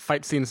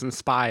scenes in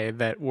Spy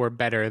that were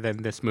better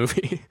than this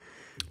movie.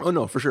 Oh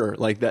no, for sure.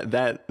 Like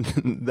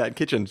that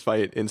kitchen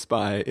fight in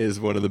Spy is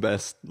one of the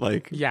best.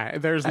 Like, yeah,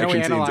 there's no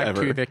analog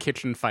to the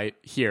kitchen fight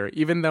here.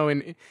 Even though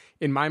in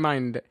my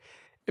mind,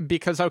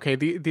 because okay,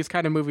 these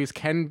kind of movies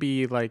can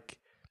be like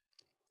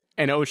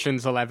an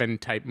Ocean's 11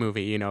 type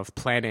movie, you know, of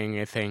planning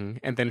a thing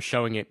and then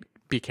showing it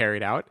be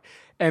carried out,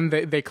 and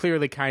they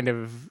clearly kind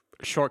of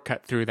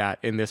shortcut through that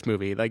in this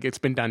movie. Like, it's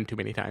been done too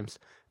many times.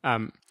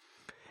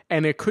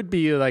 And it could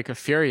be like a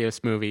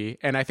Furious movie,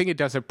 and I think it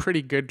does a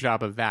pretty good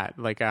job of that,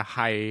 like a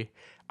high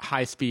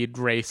speed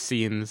race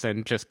scenes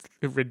and just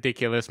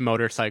ridiculous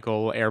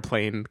motorcycle,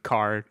 airplane,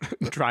 car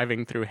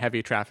driving through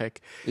heavy traffic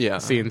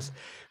scenes.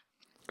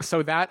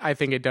 So that I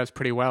think it does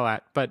pretty well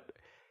at. But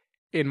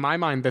in my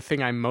mind, the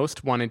thing I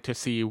most wanted to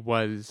see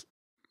was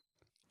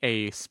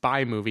a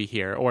spy movie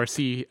here, or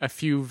see a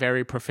few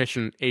very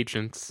proficient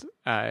agents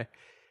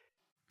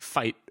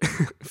fight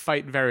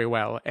very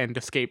well and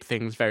escape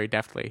things very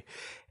deftly.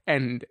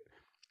 And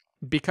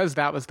because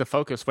that was the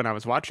focus when I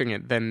was watching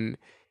it, then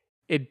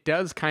it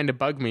does kind of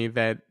bug me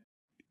that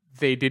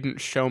they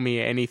didn't show me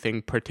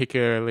anything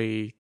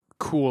particularly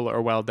cool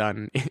or well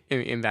done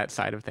in that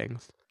side of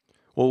things.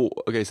 Well,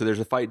 okay, so there's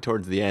a fight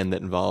towards the end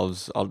that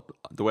involves,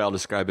 the way I'll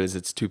describe it is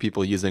it's two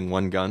people using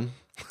one gun.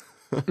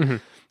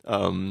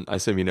 Mm-hmm. I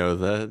assume you know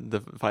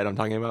the fight I'm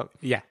talking about?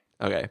 Yeah.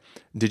 Okay.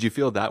 Did you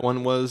feel that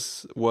one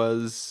was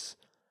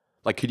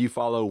like, could you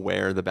follow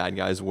where the bad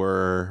guys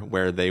were,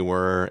 where they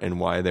were,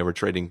 and why they were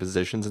trading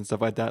positions and stuff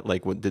like that?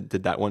 Like, did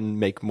that one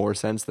make more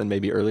sense than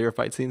maybe earlier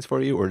fight scenes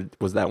for you, or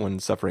was that one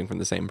suffering from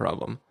the same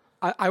problem?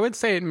 I would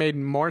say it made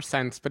more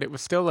sense, but it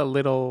was still a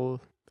little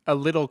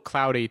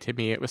cloudy to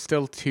me. It was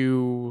still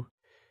too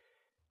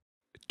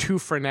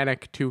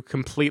frenetic to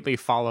completely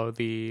follow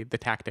the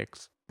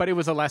tactics. But it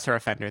was a lesser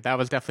offender. That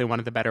was definitely one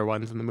of the better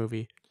ones in the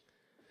movie.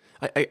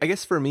 I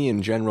guess for me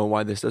in general,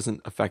 why this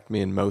doesn't affect me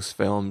in most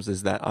films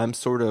is that I'm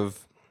sort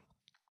of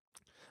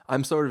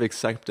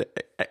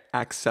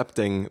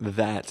accepting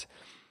that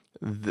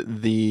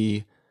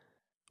the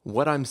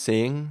what I'm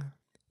seeing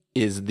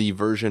is the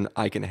version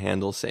I can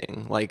handle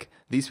seeing. Like,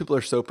 these people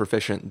are so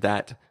proficient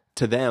that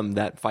to them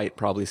that fight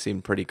probably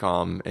seemed pretty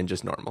calm and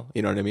just normal.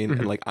 You know what I mean? Mm-hmm.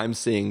 And like, I'm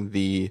seeing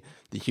the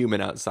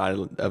human outside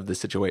of the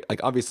situation.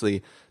 Like,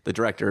 obviously the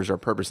directors are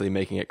purposely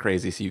making it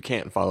crazy so you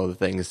can't follow the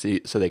things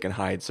so they can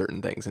hide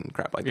certain things and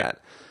crap like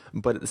that.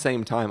 But at the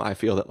same time, I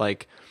feel that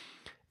like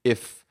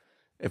if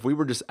we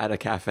were just at a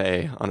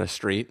cafe on a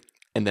street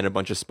and then a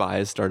bunch of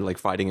spies started like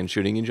fighting and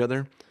shooting each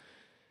other,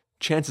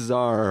 chances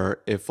are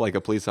if like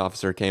a police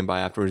officer came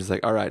by afterwards,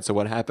 like, all right, so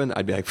what happened?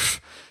 I'd be like,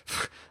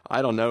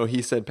 I don't know.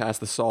 He said pass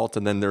the salt,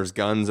 and then there's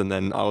guns, and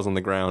then I was on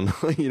the ground.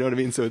 You know what I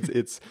mean? So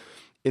it's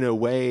in a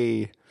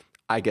way,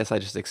 I guess I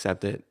just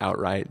accept it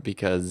outright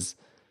because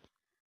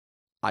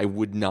I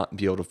would not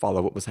be able to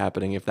follow what was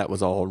happening if that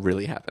was all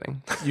really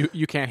happening.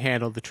 You can't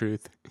handle the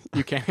truth.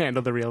 You can't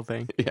handle the real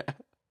thing. Yeah.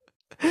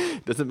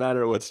 Doesn't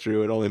matter what's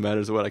true. It only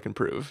matters what I can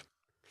prove.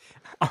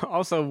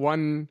 Also,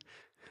 one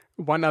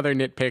other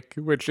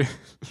nitpick, which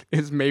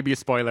is maybe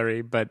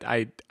spoilery, but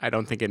I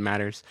don't think it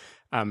matters.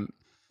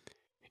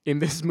 In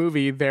this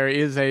movie, there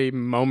is a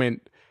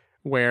moment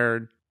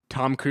where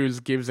Tom Cruise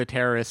gives a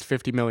terrorist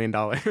 $50 million.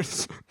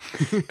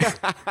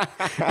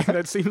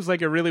 That seems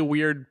like a really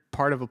weird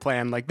part of a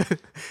plan. Like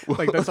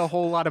that's a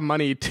whole lot of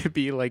money to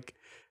be like,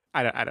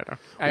 I don't know.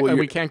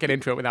 We can't get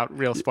into it without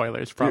real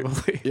spoilers,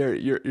 probably.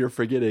 You're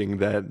forgetting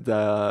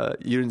that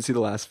you didn't see the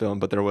last film,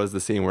 but there was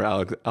the scene where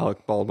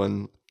Alec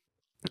Baldwin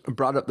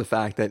brought up the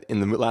fact that in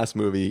the last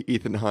movie,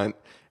 Ethan Hunt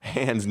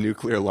hands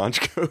nuclear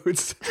launch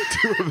codes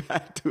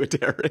to a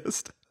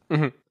terrorist.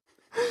 Mm-hmm.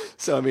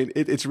 So I mean,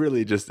 it's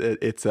really just he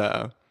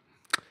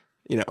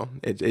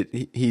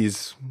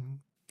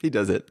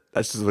does it.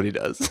 That's just what he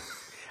does.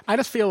 I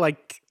just feel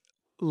like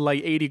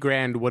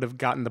 $80,000 would have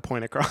gotten the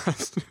point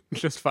across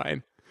just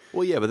fine.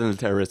 Well, yeah, but then the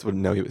terrorist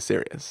wouldn't know he was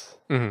serious.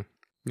 Mm-hmm.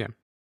 Yeah.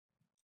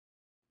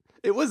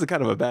 It was a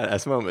kind of a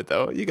badass moment,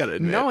 though. You got to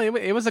admit. No,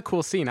 it was a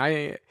cool scene.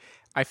 I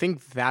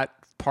think that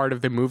part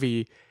of the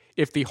movie,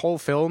 if the whole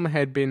film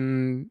had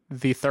been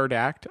the third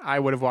act, I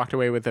would have walked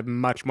away with a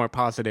much more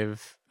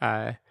positive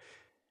vibe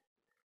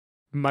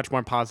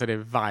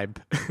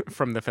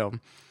from the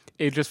film.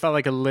 It just felt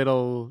like a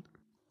little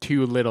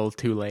too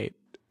late.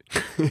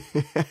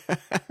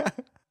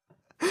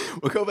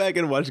 We'll go back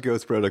and watch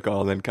Ghost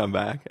Protocol and then come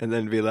back and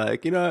then be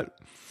like, you know what?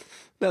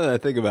 Now that I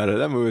think about it,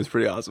 that movie was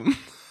pretty awesome.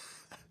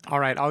 All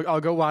right,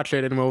 I'll go watch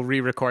it and we'll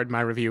re-record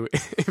my review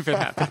if it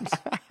happens.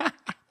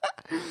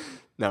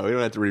 No, we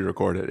don't have to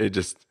re-record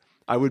it.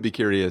 I would be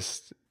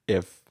curious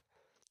if,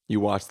 you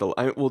watch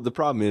the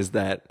problem is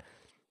that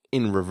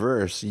in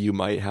reverse, you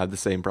might have the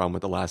same problem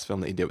with the last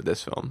film that you did with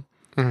this film.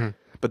 Mm-hmm.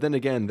 But then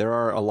again, there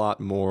are a lot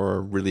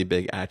more really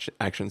big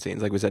action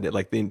scenes. Like we said,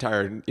 like the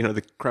entire,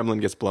 the Kremlin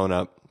gets blown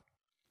up.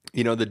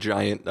 The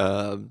giant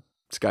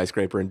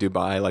skyscraper in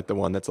Dubai, like the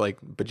one that's like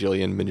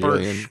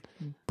bajillion.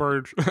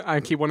 Burj. I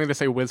keep wanting to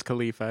say Wiz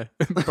Khalifa.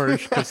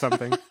 Burj to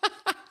something.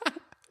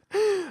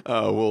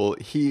 Well,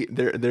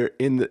 they're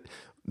in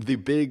the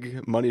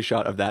big money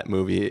shot of that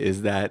movie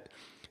is that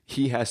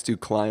he has to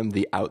climb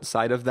the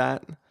outside of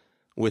that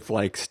with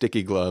like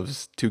sticky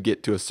gloves to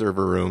get to a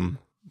server room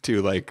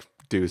to like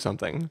do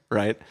something,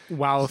 right?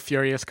 While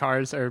furious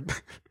cars are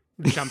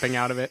jumping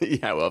out of it.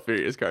 Yeah, well,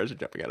 furious cars are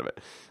jumping out of it.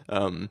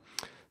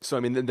 So I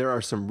mean, there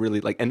are some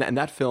really like, and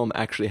that film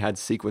actually had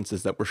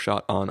sequences that were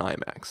shot on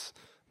IMAX.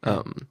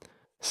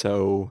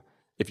 So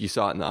if you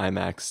saw it in the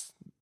IMAX,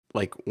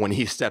 like when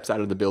he steps out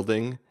of the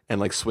building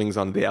and like swings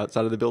onto the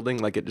outside of the building,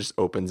 like it just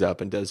opens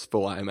up and does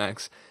full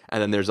IMAX.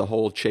 And then there's a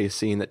whole chase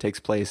scene that takes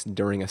place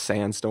during a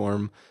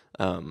sandstorm.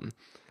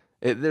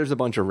 There's a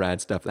bunch of rad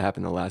stuff that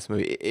happened in the last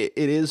movie. It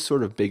is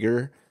sort of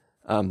bigger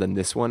than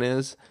this one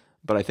is,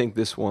 but I think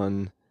this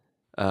one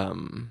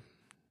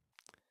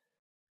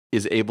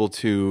is able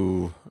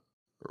to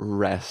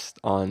rest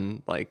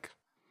on like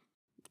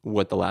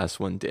what the last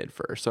one did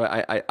first. So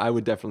I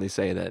would definitely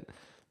say that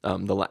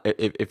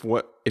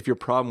if your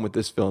problem with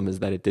this film is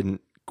that it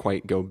didn't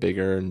quite go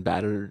bigger and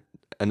badder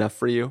enough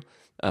for you,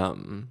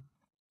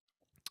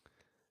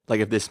 like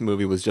if this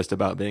movie was just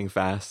about being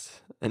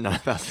fast and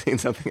not about seeing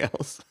something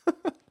else,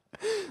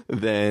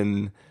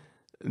 then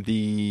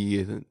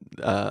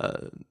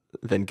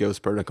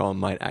Ghost Protocol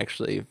might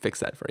actually fix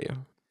that for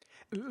you.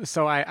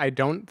 So I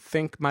don't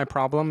think my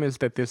problem is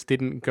that this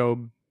didn't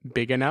go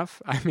big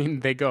enough. I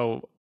mean, they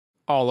go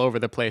all over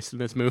the place in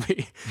this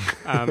movie.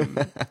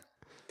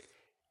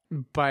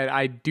 But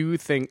I do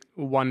think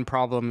one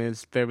problem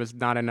is there was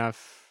not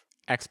enough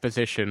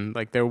exposition.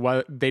 Like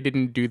they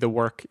didn't do the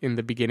work in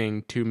the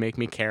beginning to make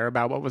me care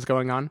about what was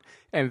going on,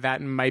 and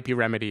that might be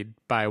remedied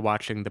by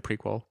watching the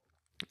prequel.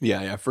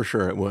 Yeah, for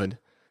sure it would.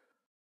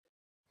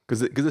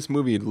 Because this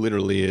movie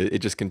literally it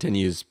just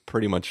continues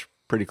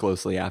pretty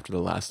closely after the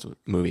last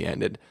movie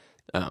ended.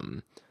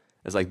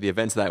 It's like the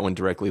events of that one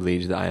directly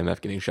lead to the IMF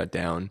getting shut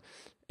down,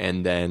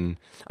 and then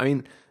I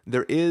mean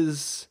there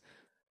is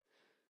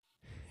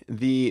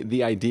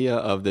the idea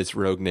of this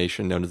rogue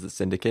nation known as the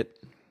Syndicate.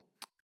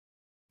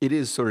 It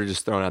is sort of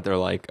just thrown out there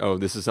like, oh,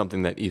 this is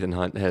something that Ethan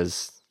Hunt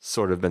has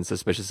sort of been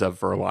suspicious of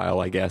for a while,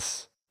 I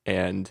guess,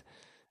 and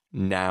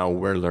now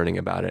we're learning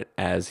about it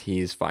as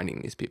he's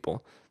finding these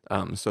people.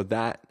 So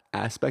that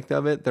aspect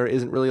of it, there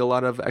isn't really a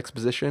lot of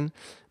exposition,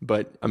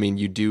 but I mean,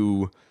 you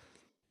do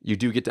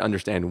get to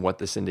understand what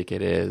the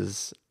Syndicate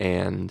is,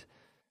 and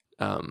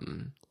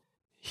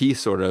he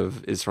sort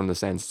of is from the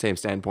same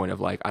standpoint of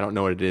like, I don't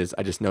know what it is,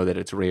 I just know that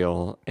it's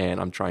real, and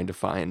I'm trying to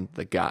find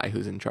the guy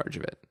who's in charge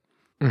of it.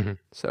 Mm-hmm.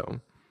 So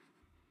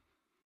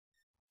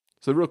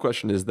the real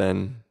question is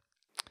then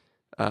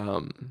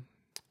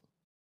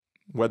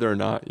whether or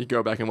not you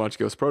go back and watch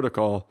Ghost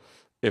Protocol.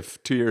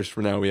 If 2 years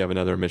from now we have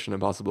another Mission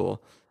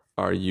Impossible,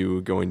 are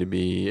you going to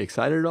be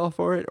excited at all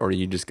for it, or are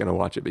you just going to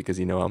watch it because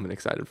you know I'm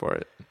excited for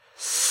it?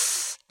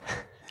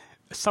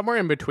 Somewhere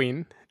in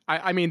between.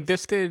 I mean,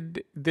 this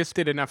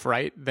did enough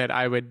right that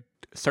I would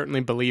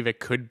certainly believe it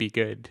could be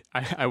good.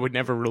 I would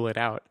never rule it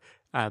out.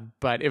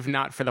 But if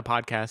not for the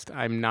podcast,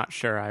 I'm not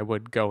sure I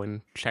would go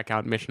and check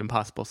out Mission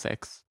Impossible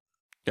 6.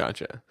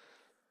 Gotcha.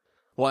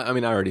 Well, I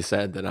mean, I already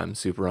said that I'm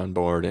super on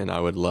board, and I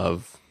would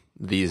love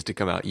these to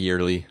come out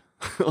yearly.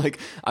 Like,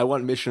 I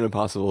want Mission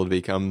Impossible to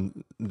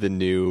become the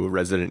new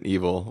Resident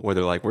Evil, where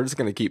they're like, we're just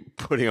going to keep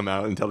putting them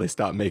out until they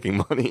stop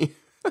making money.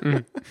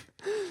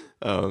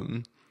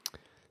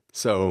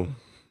 So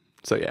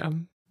yeah,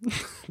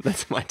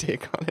 that's my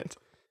take on it.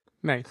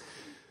 Nice.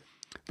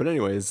 But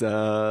anyways,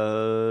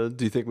 do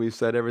you think we've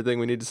said everything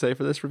we need to say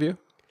for this review?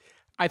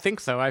 I think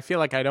so. I feel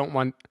like I don't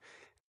want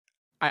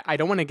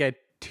to get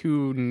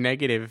too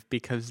negative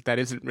because that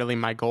isn't really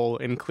my goal.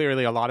 And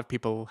clearly a lot of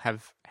people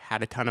have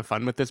had a ton of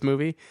fun with this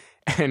movie,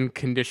 and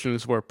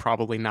conditions were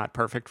probably not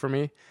perfect for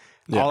me.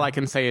 Yeah. All I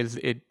can say is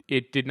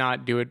it did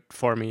not do it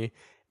for me.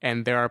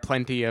 And there are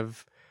plenty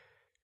of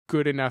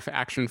good enough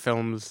action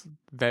films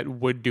that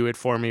would do it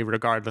for me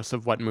regardless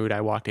of what mood I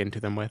walked into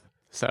them with.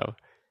 So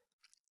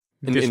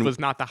this was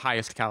not the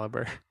highest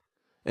caliber.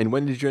 And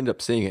when did you end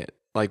up seeing it?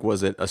 Like,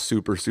 was it a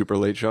super, super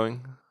late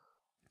showing?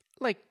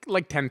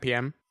 Like 10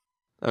 p.m.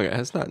 Okay,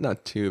 that's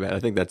not too bad. I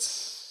think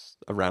that's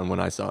around when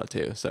I saw it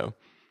too. So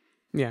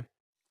yeah.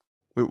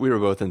 We were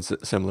both in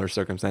similar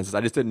circumstances.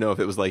 I just didn't know if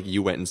it was like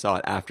you went and saw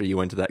it after you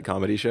went to that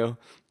comedy show.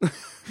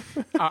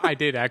 I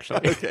did,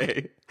 actually.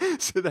 Okay.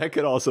 So that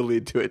could also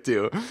lead to it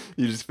too.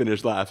 You just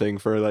finished laughing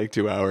for like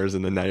 2 hours,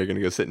 and then now you're going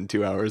to go sit in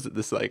 2 hours at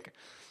this like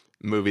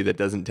movie that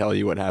doesn't tell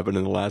you what happened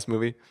in the last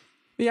movie.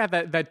 Yeah,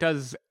 that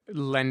does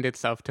lend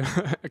itself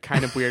to a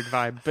kind of weird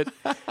vibe.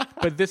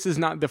 But this is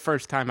not the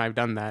first time I've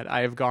done that.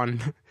 I have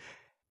gone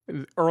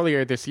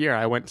earlier this year,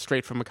 I went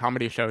straight from a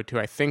comedy show to,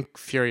 I think,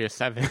 Furious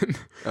 7.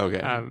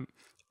 Okay.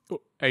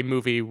 A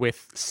movie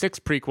with 6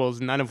 prequels,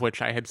 none of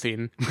which I had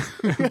seen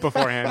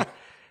beforehand.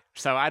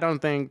 So I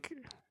don't think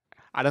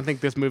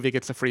this movie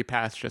gets a free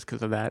pass just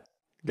because of that.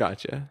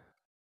 Gotcha.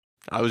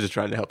 I was just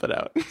trying to help it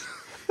out.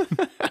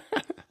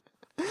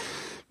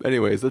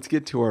 Anyways, let's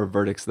get to our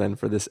verdicts then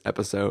for this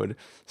episode.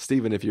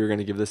 Steven, if you were going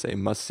to give this a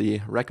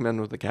must-see,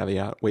 recommend with a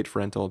caveat, wait for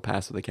rental,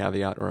 pass with a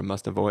caveat, or a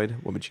must-avoid,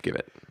 what would you give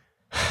it?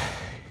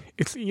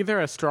 It's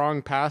either a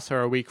strong pass or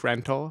a weak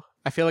rental.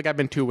 I feel like I've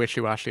been too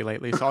wishy-washy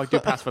lately, so I'll do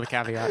pass with a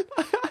caveat.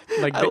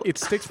 Like, it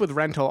sticks with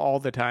rental all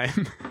the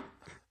time.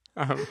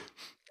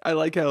 I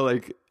like how,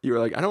 like, you were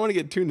like, I don't want to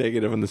get too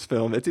negative on this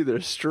film. It's either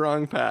a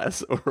strong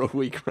pass or a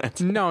weak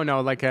rental. No,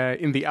 like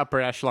in the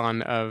upper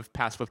echelon of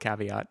pass with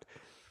caveat.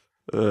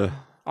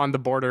 On the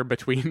border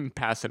between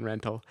pass and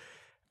rental.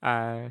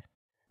 Oh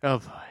boy.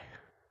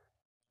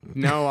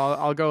 No,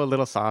 I'll go a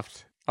little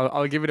soft.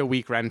 I'll give it a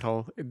weak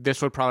rental.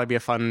 This would probably be a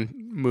fun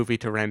movie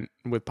to rent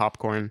with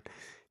popcorn.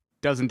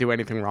 Doesn't do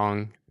anything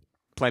wrong.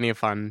 Plenty of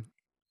fun.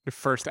 The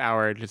first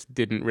hour just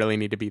didn't really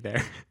need to be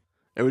there.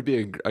 It would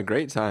be a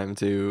great time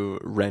to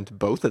rent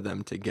both of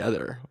them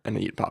together and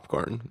eat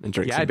popcorn and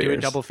drink some beers. Yeah, do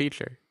a double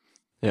feature.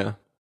 Yeah.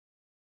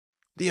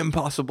 The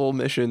Impossible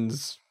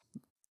Missions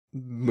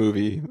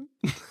movie.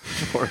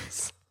 Of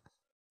course.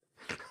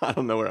 I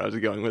don't know where I was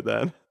going with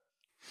that.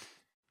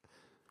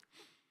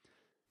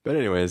 But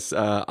anyways,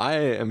 I'm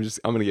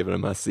going to give it a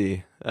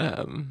must-see.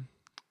 I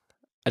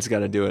just got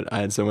to do it. I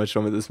had so much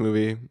fun with this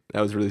movie.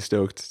 I was really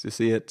stoked to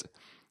see it.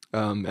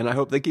 And I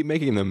hope they keep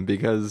making them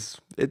because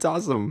it's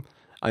awesome.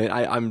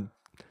 I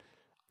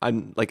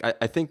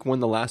think when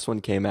the last one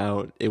came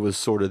out, it was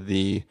sort of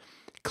the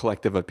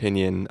collective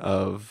opinion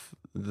of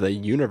the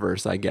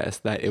universe, I guess,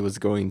 that it was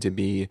going to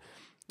be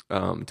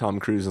Tom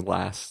Cruise's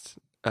last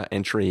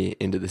entry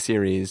into the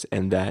series,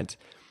 and that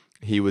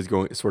he was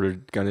going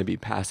to be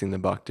passing the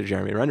buck to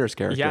Jeremy Renner's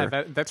character.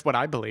 Yeah, that's what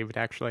I believed,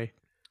 actually.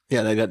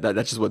 Yeah,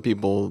 that's just what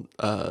people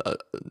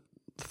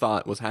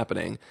thought was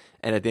happening.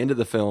 And at the end of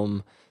the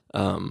film,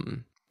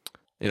 spoilers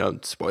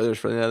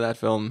for the end of that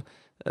film,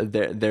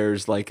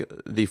 there's like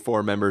the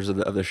 4 members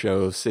of the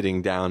show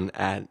sitting down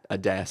at a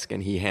desk,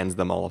 and he hands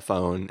them all a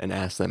phone and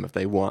asks them if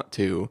they want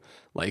to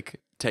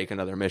like take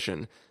another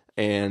mission.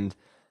 And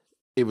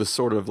it was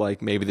sort of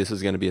like maybe this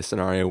was going to be a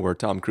scenario where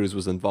Tom Cruise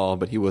was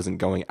involved, but he wasn't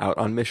going out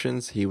on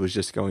missions. He was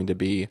just going to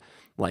be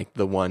like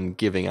the one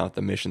giving out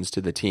the missions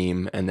to the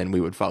team, and then we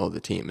would follow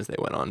the team as they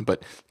went on.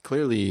 But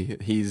clearly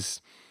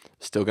he's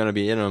still going to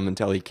be in them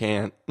until he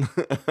can't.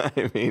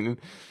 I mean,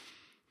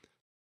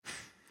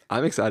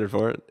 I'm excited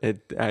for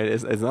it.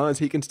 As long as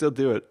he can still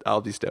do it, I'll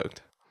be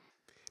stoked.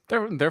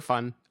 They're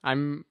fun.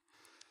 I'm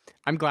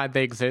glad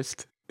they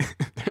exist.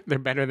 They're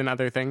better than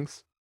other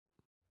things.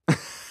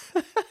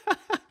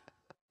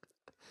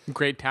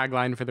 Great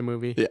tagline for the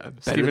movie. Yeah,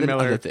 better Stephen than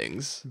Miller, other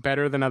things.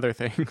 Better than other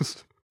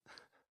things.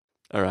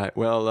 All right.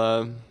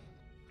 Well,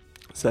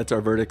 so that's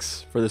our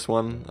verdicts for this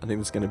one. I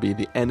think that's going to be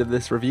the end of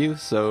this review.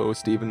 So,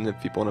 Steven,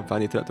 if people want to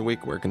find you throughout the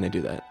week, where can they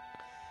do that?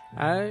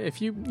 If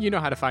you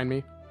know how to find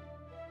me.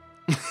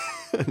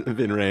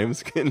 Vin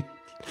Rames can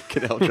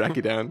help track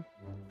you down.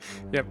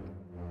 Yep.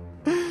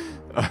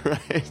 All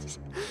right.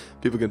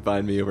 People can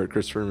find me over at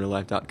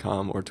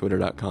ChristopherInRealLife.com or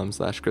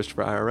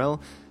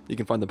Twitter.com/ChristopherIRL. You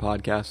can find the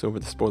podcast over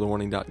at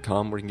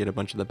SpoilerWarning.com, where you can get a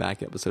bunch of the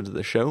back episodes of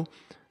the show.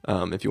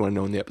 If you want to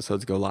know when the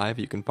episodes go live,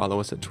 you can follow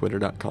us at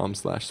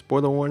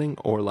Twitter.com/SpoilerWarning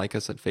or like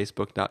us at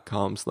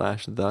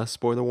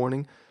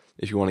Facebook.com/TheSpoilerWarning.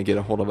 If you want to get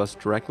a hold of us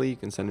directly, you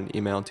can send an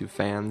email to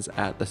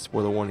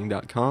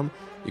fans@thespoilerwarning.com.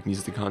 You can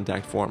use the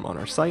contact form on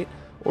our site,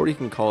 or you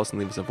can call us and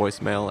leave us a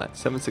voicemail at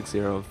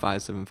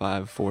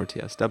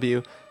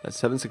 760-575-4TSW.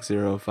 That's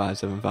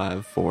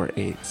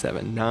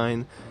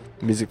 760-575-4879.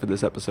 The music for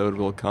this episode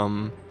will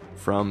come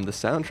from the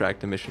soundtrack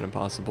to Mission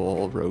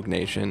Impossible Rogue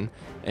Nation,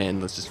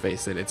 and let's just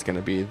face it, it's going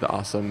to be the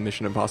awesome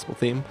Mission Impossible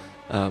theme.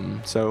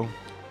 So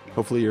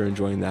hopefully you're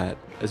enjoying that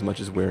as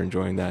much as we're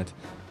enjoying that,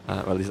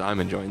 or at least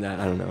I'm enjoying that.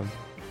 I don't know.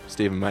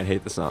 Steven might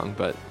hate the song,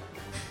 but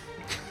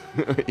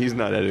he's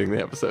not editing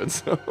the episode,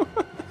 so...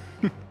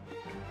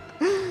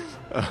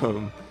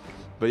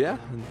 But yeah,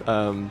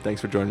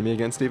 thanks for joining me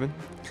again, Steven.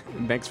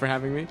 Thanks for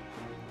having me.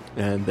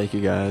 And thank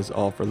you guys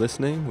all for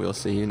listening. We'll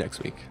see you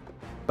next week.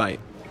 Bye.